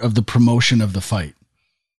part of the promotion of the fight.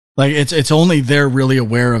 Like, it's only they're really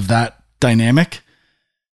aware of that dynamic.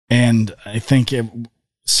 And I think it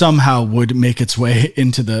somehow would make its way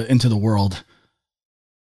into the world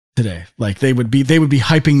today. Like, they would be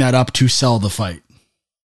hyping that up to sell the fight.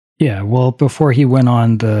 Yeah. Well, before he went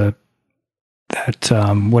on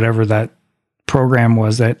whatever that program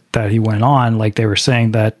was that he went on, like, they were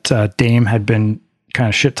saying that Dame had been kind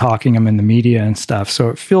of shit talking him in the media and stuff. So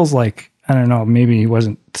it feels like, I don't know, maybe he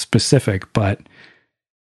wasn't specific, but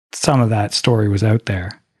some of that story was out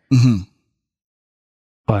there. Mm-hmm.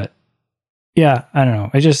 But yeah, I don't know.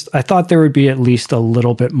 I thought there would be at least a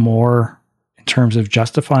little bit more in terms of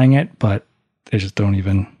justifying it, but they just don't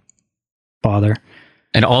even bother.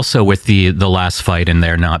 And also with the last fight and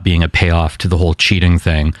there not being a payoff to the whole cheating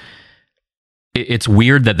thing, it's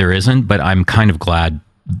weird that there isn't, but I'm kind of glad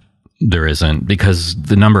there isn't, because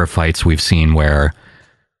the number of fights we've seen where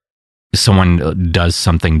someone does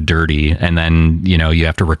something dirty and then, you know, you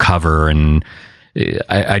have to recover, and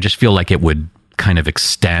I just feel like it would kind of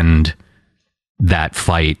extend that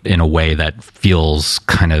fight in a way that feels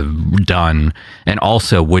kind of done. And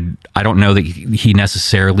also I don't know that he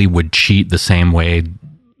necessarily would cheat the same way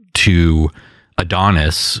to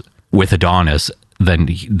Adonis than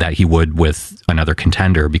that he would with another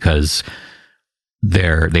contender, because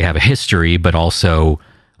they have a history, but also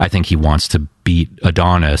I think he wants to beat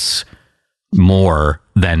Adonis more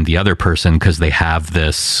than the other person, because they have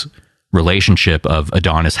this relationship of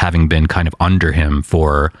Adonis having been kind of under him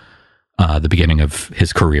for the beginning of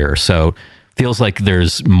his career. So feels like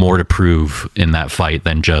there's more to prove in that fight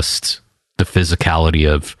than just the physicality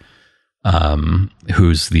of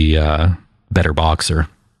who's the better boxer.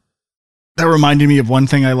 That reminded me of one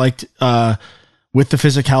thing I liked with the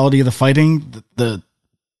physicality of the fighting. The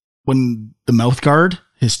when the mouth guard,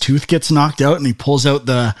 his tooth gets knocked out and he pulls out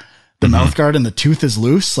the mouth guard and the tooth is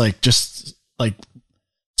loose. Like just like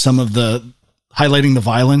some of the highlighting the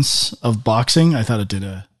violence of boxing. I thought it did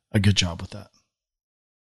a good job with that.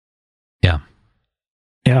 Yeah.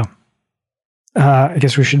 Yeah. I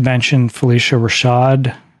guess we should mention Felicia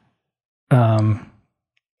Rashad.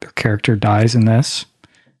 Their character dies in this.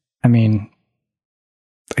 I mean,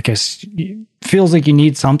 I guess it feels like you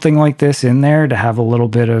need something like this in there to have a little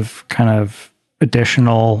bit of kind of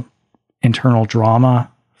additional internal drama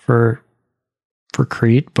for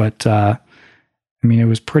Creed. But I mean, it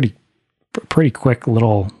was pretty quick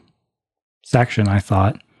little section, I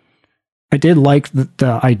thought. I did like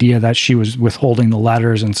the idea that she was withholding the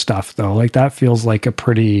letters and stuff, though. Like that feels like a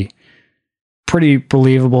pretty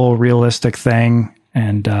believable, realistic thing,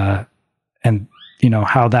 and you know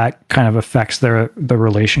how that kind of affects the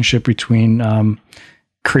relationship between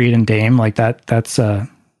Creed and Dame. Like that's I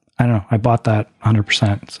don't know. I bought that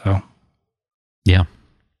 100%. So yeah.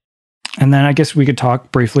 And then I guess we could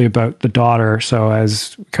talk briefly about the daughter. So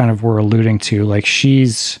as kind of we're alluding to, like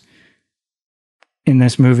she's in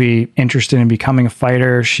this movie interested in becoming a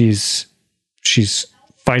fighter. She's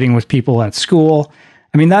fighting with people at school.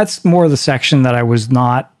 I mean, that's more the section that I was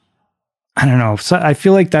not, I don't know. So I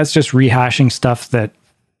feel like that's just rehashing stuff that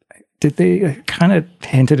they kind of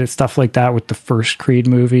hinted at stuff like that with the first Creed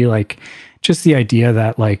movie. Like just the idea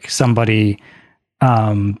that like somebody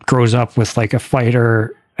grows up with like a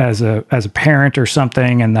fighter as a parent or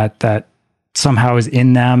something, and that somehow is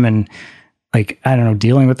in them, and like, I don't know,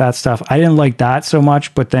 dealing with that stuff. I didn't like that so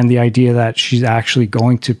much, but then the idea that she's actually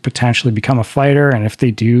going to potentially become a fighter, and if they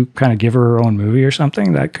do kind of give her own movie or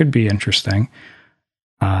something, that could be interesting.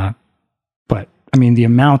 But I mean, the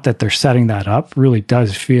amount that they're setting that up really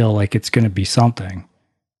does feel like it's going to be something.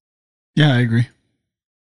 Yeah, I agree.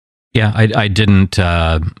 Yeah, I didn't,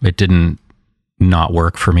 it didn't not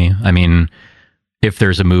work for me. I mean, if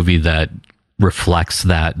there's a movie that reflects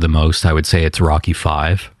that the most, I would say it's Rocky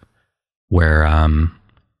V, where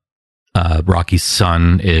Rocky's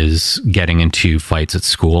son is getting into fights at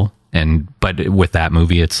school. But with that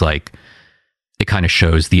movie, it's like, it kind of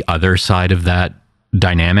shows the other side of that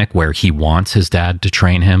dynamic where he wants his dad to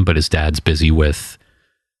train him, but his dad's busy with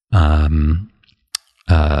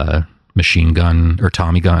machine gun or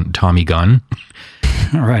Tommy gun.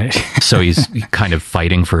 Right. So he's kind of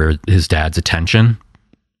fighting for his dad's attention.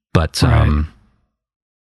 But Right.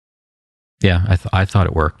 Yeah, I thought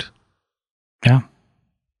it worked. Yeah.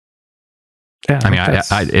 Yeah. I mean,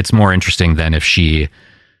 it's more interesting than if she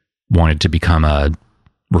wanted to become a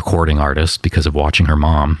recording artist because of watching her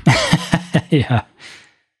mom. Yeah.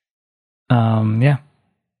 Yeah.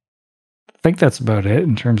 I think that's about it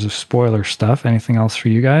in terms of spoiler stuff. Anything else for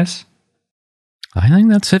you guys? I think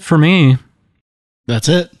that's it for me. That's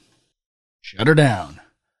it. Shut her down.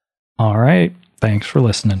 All right. Thanks for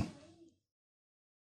listening.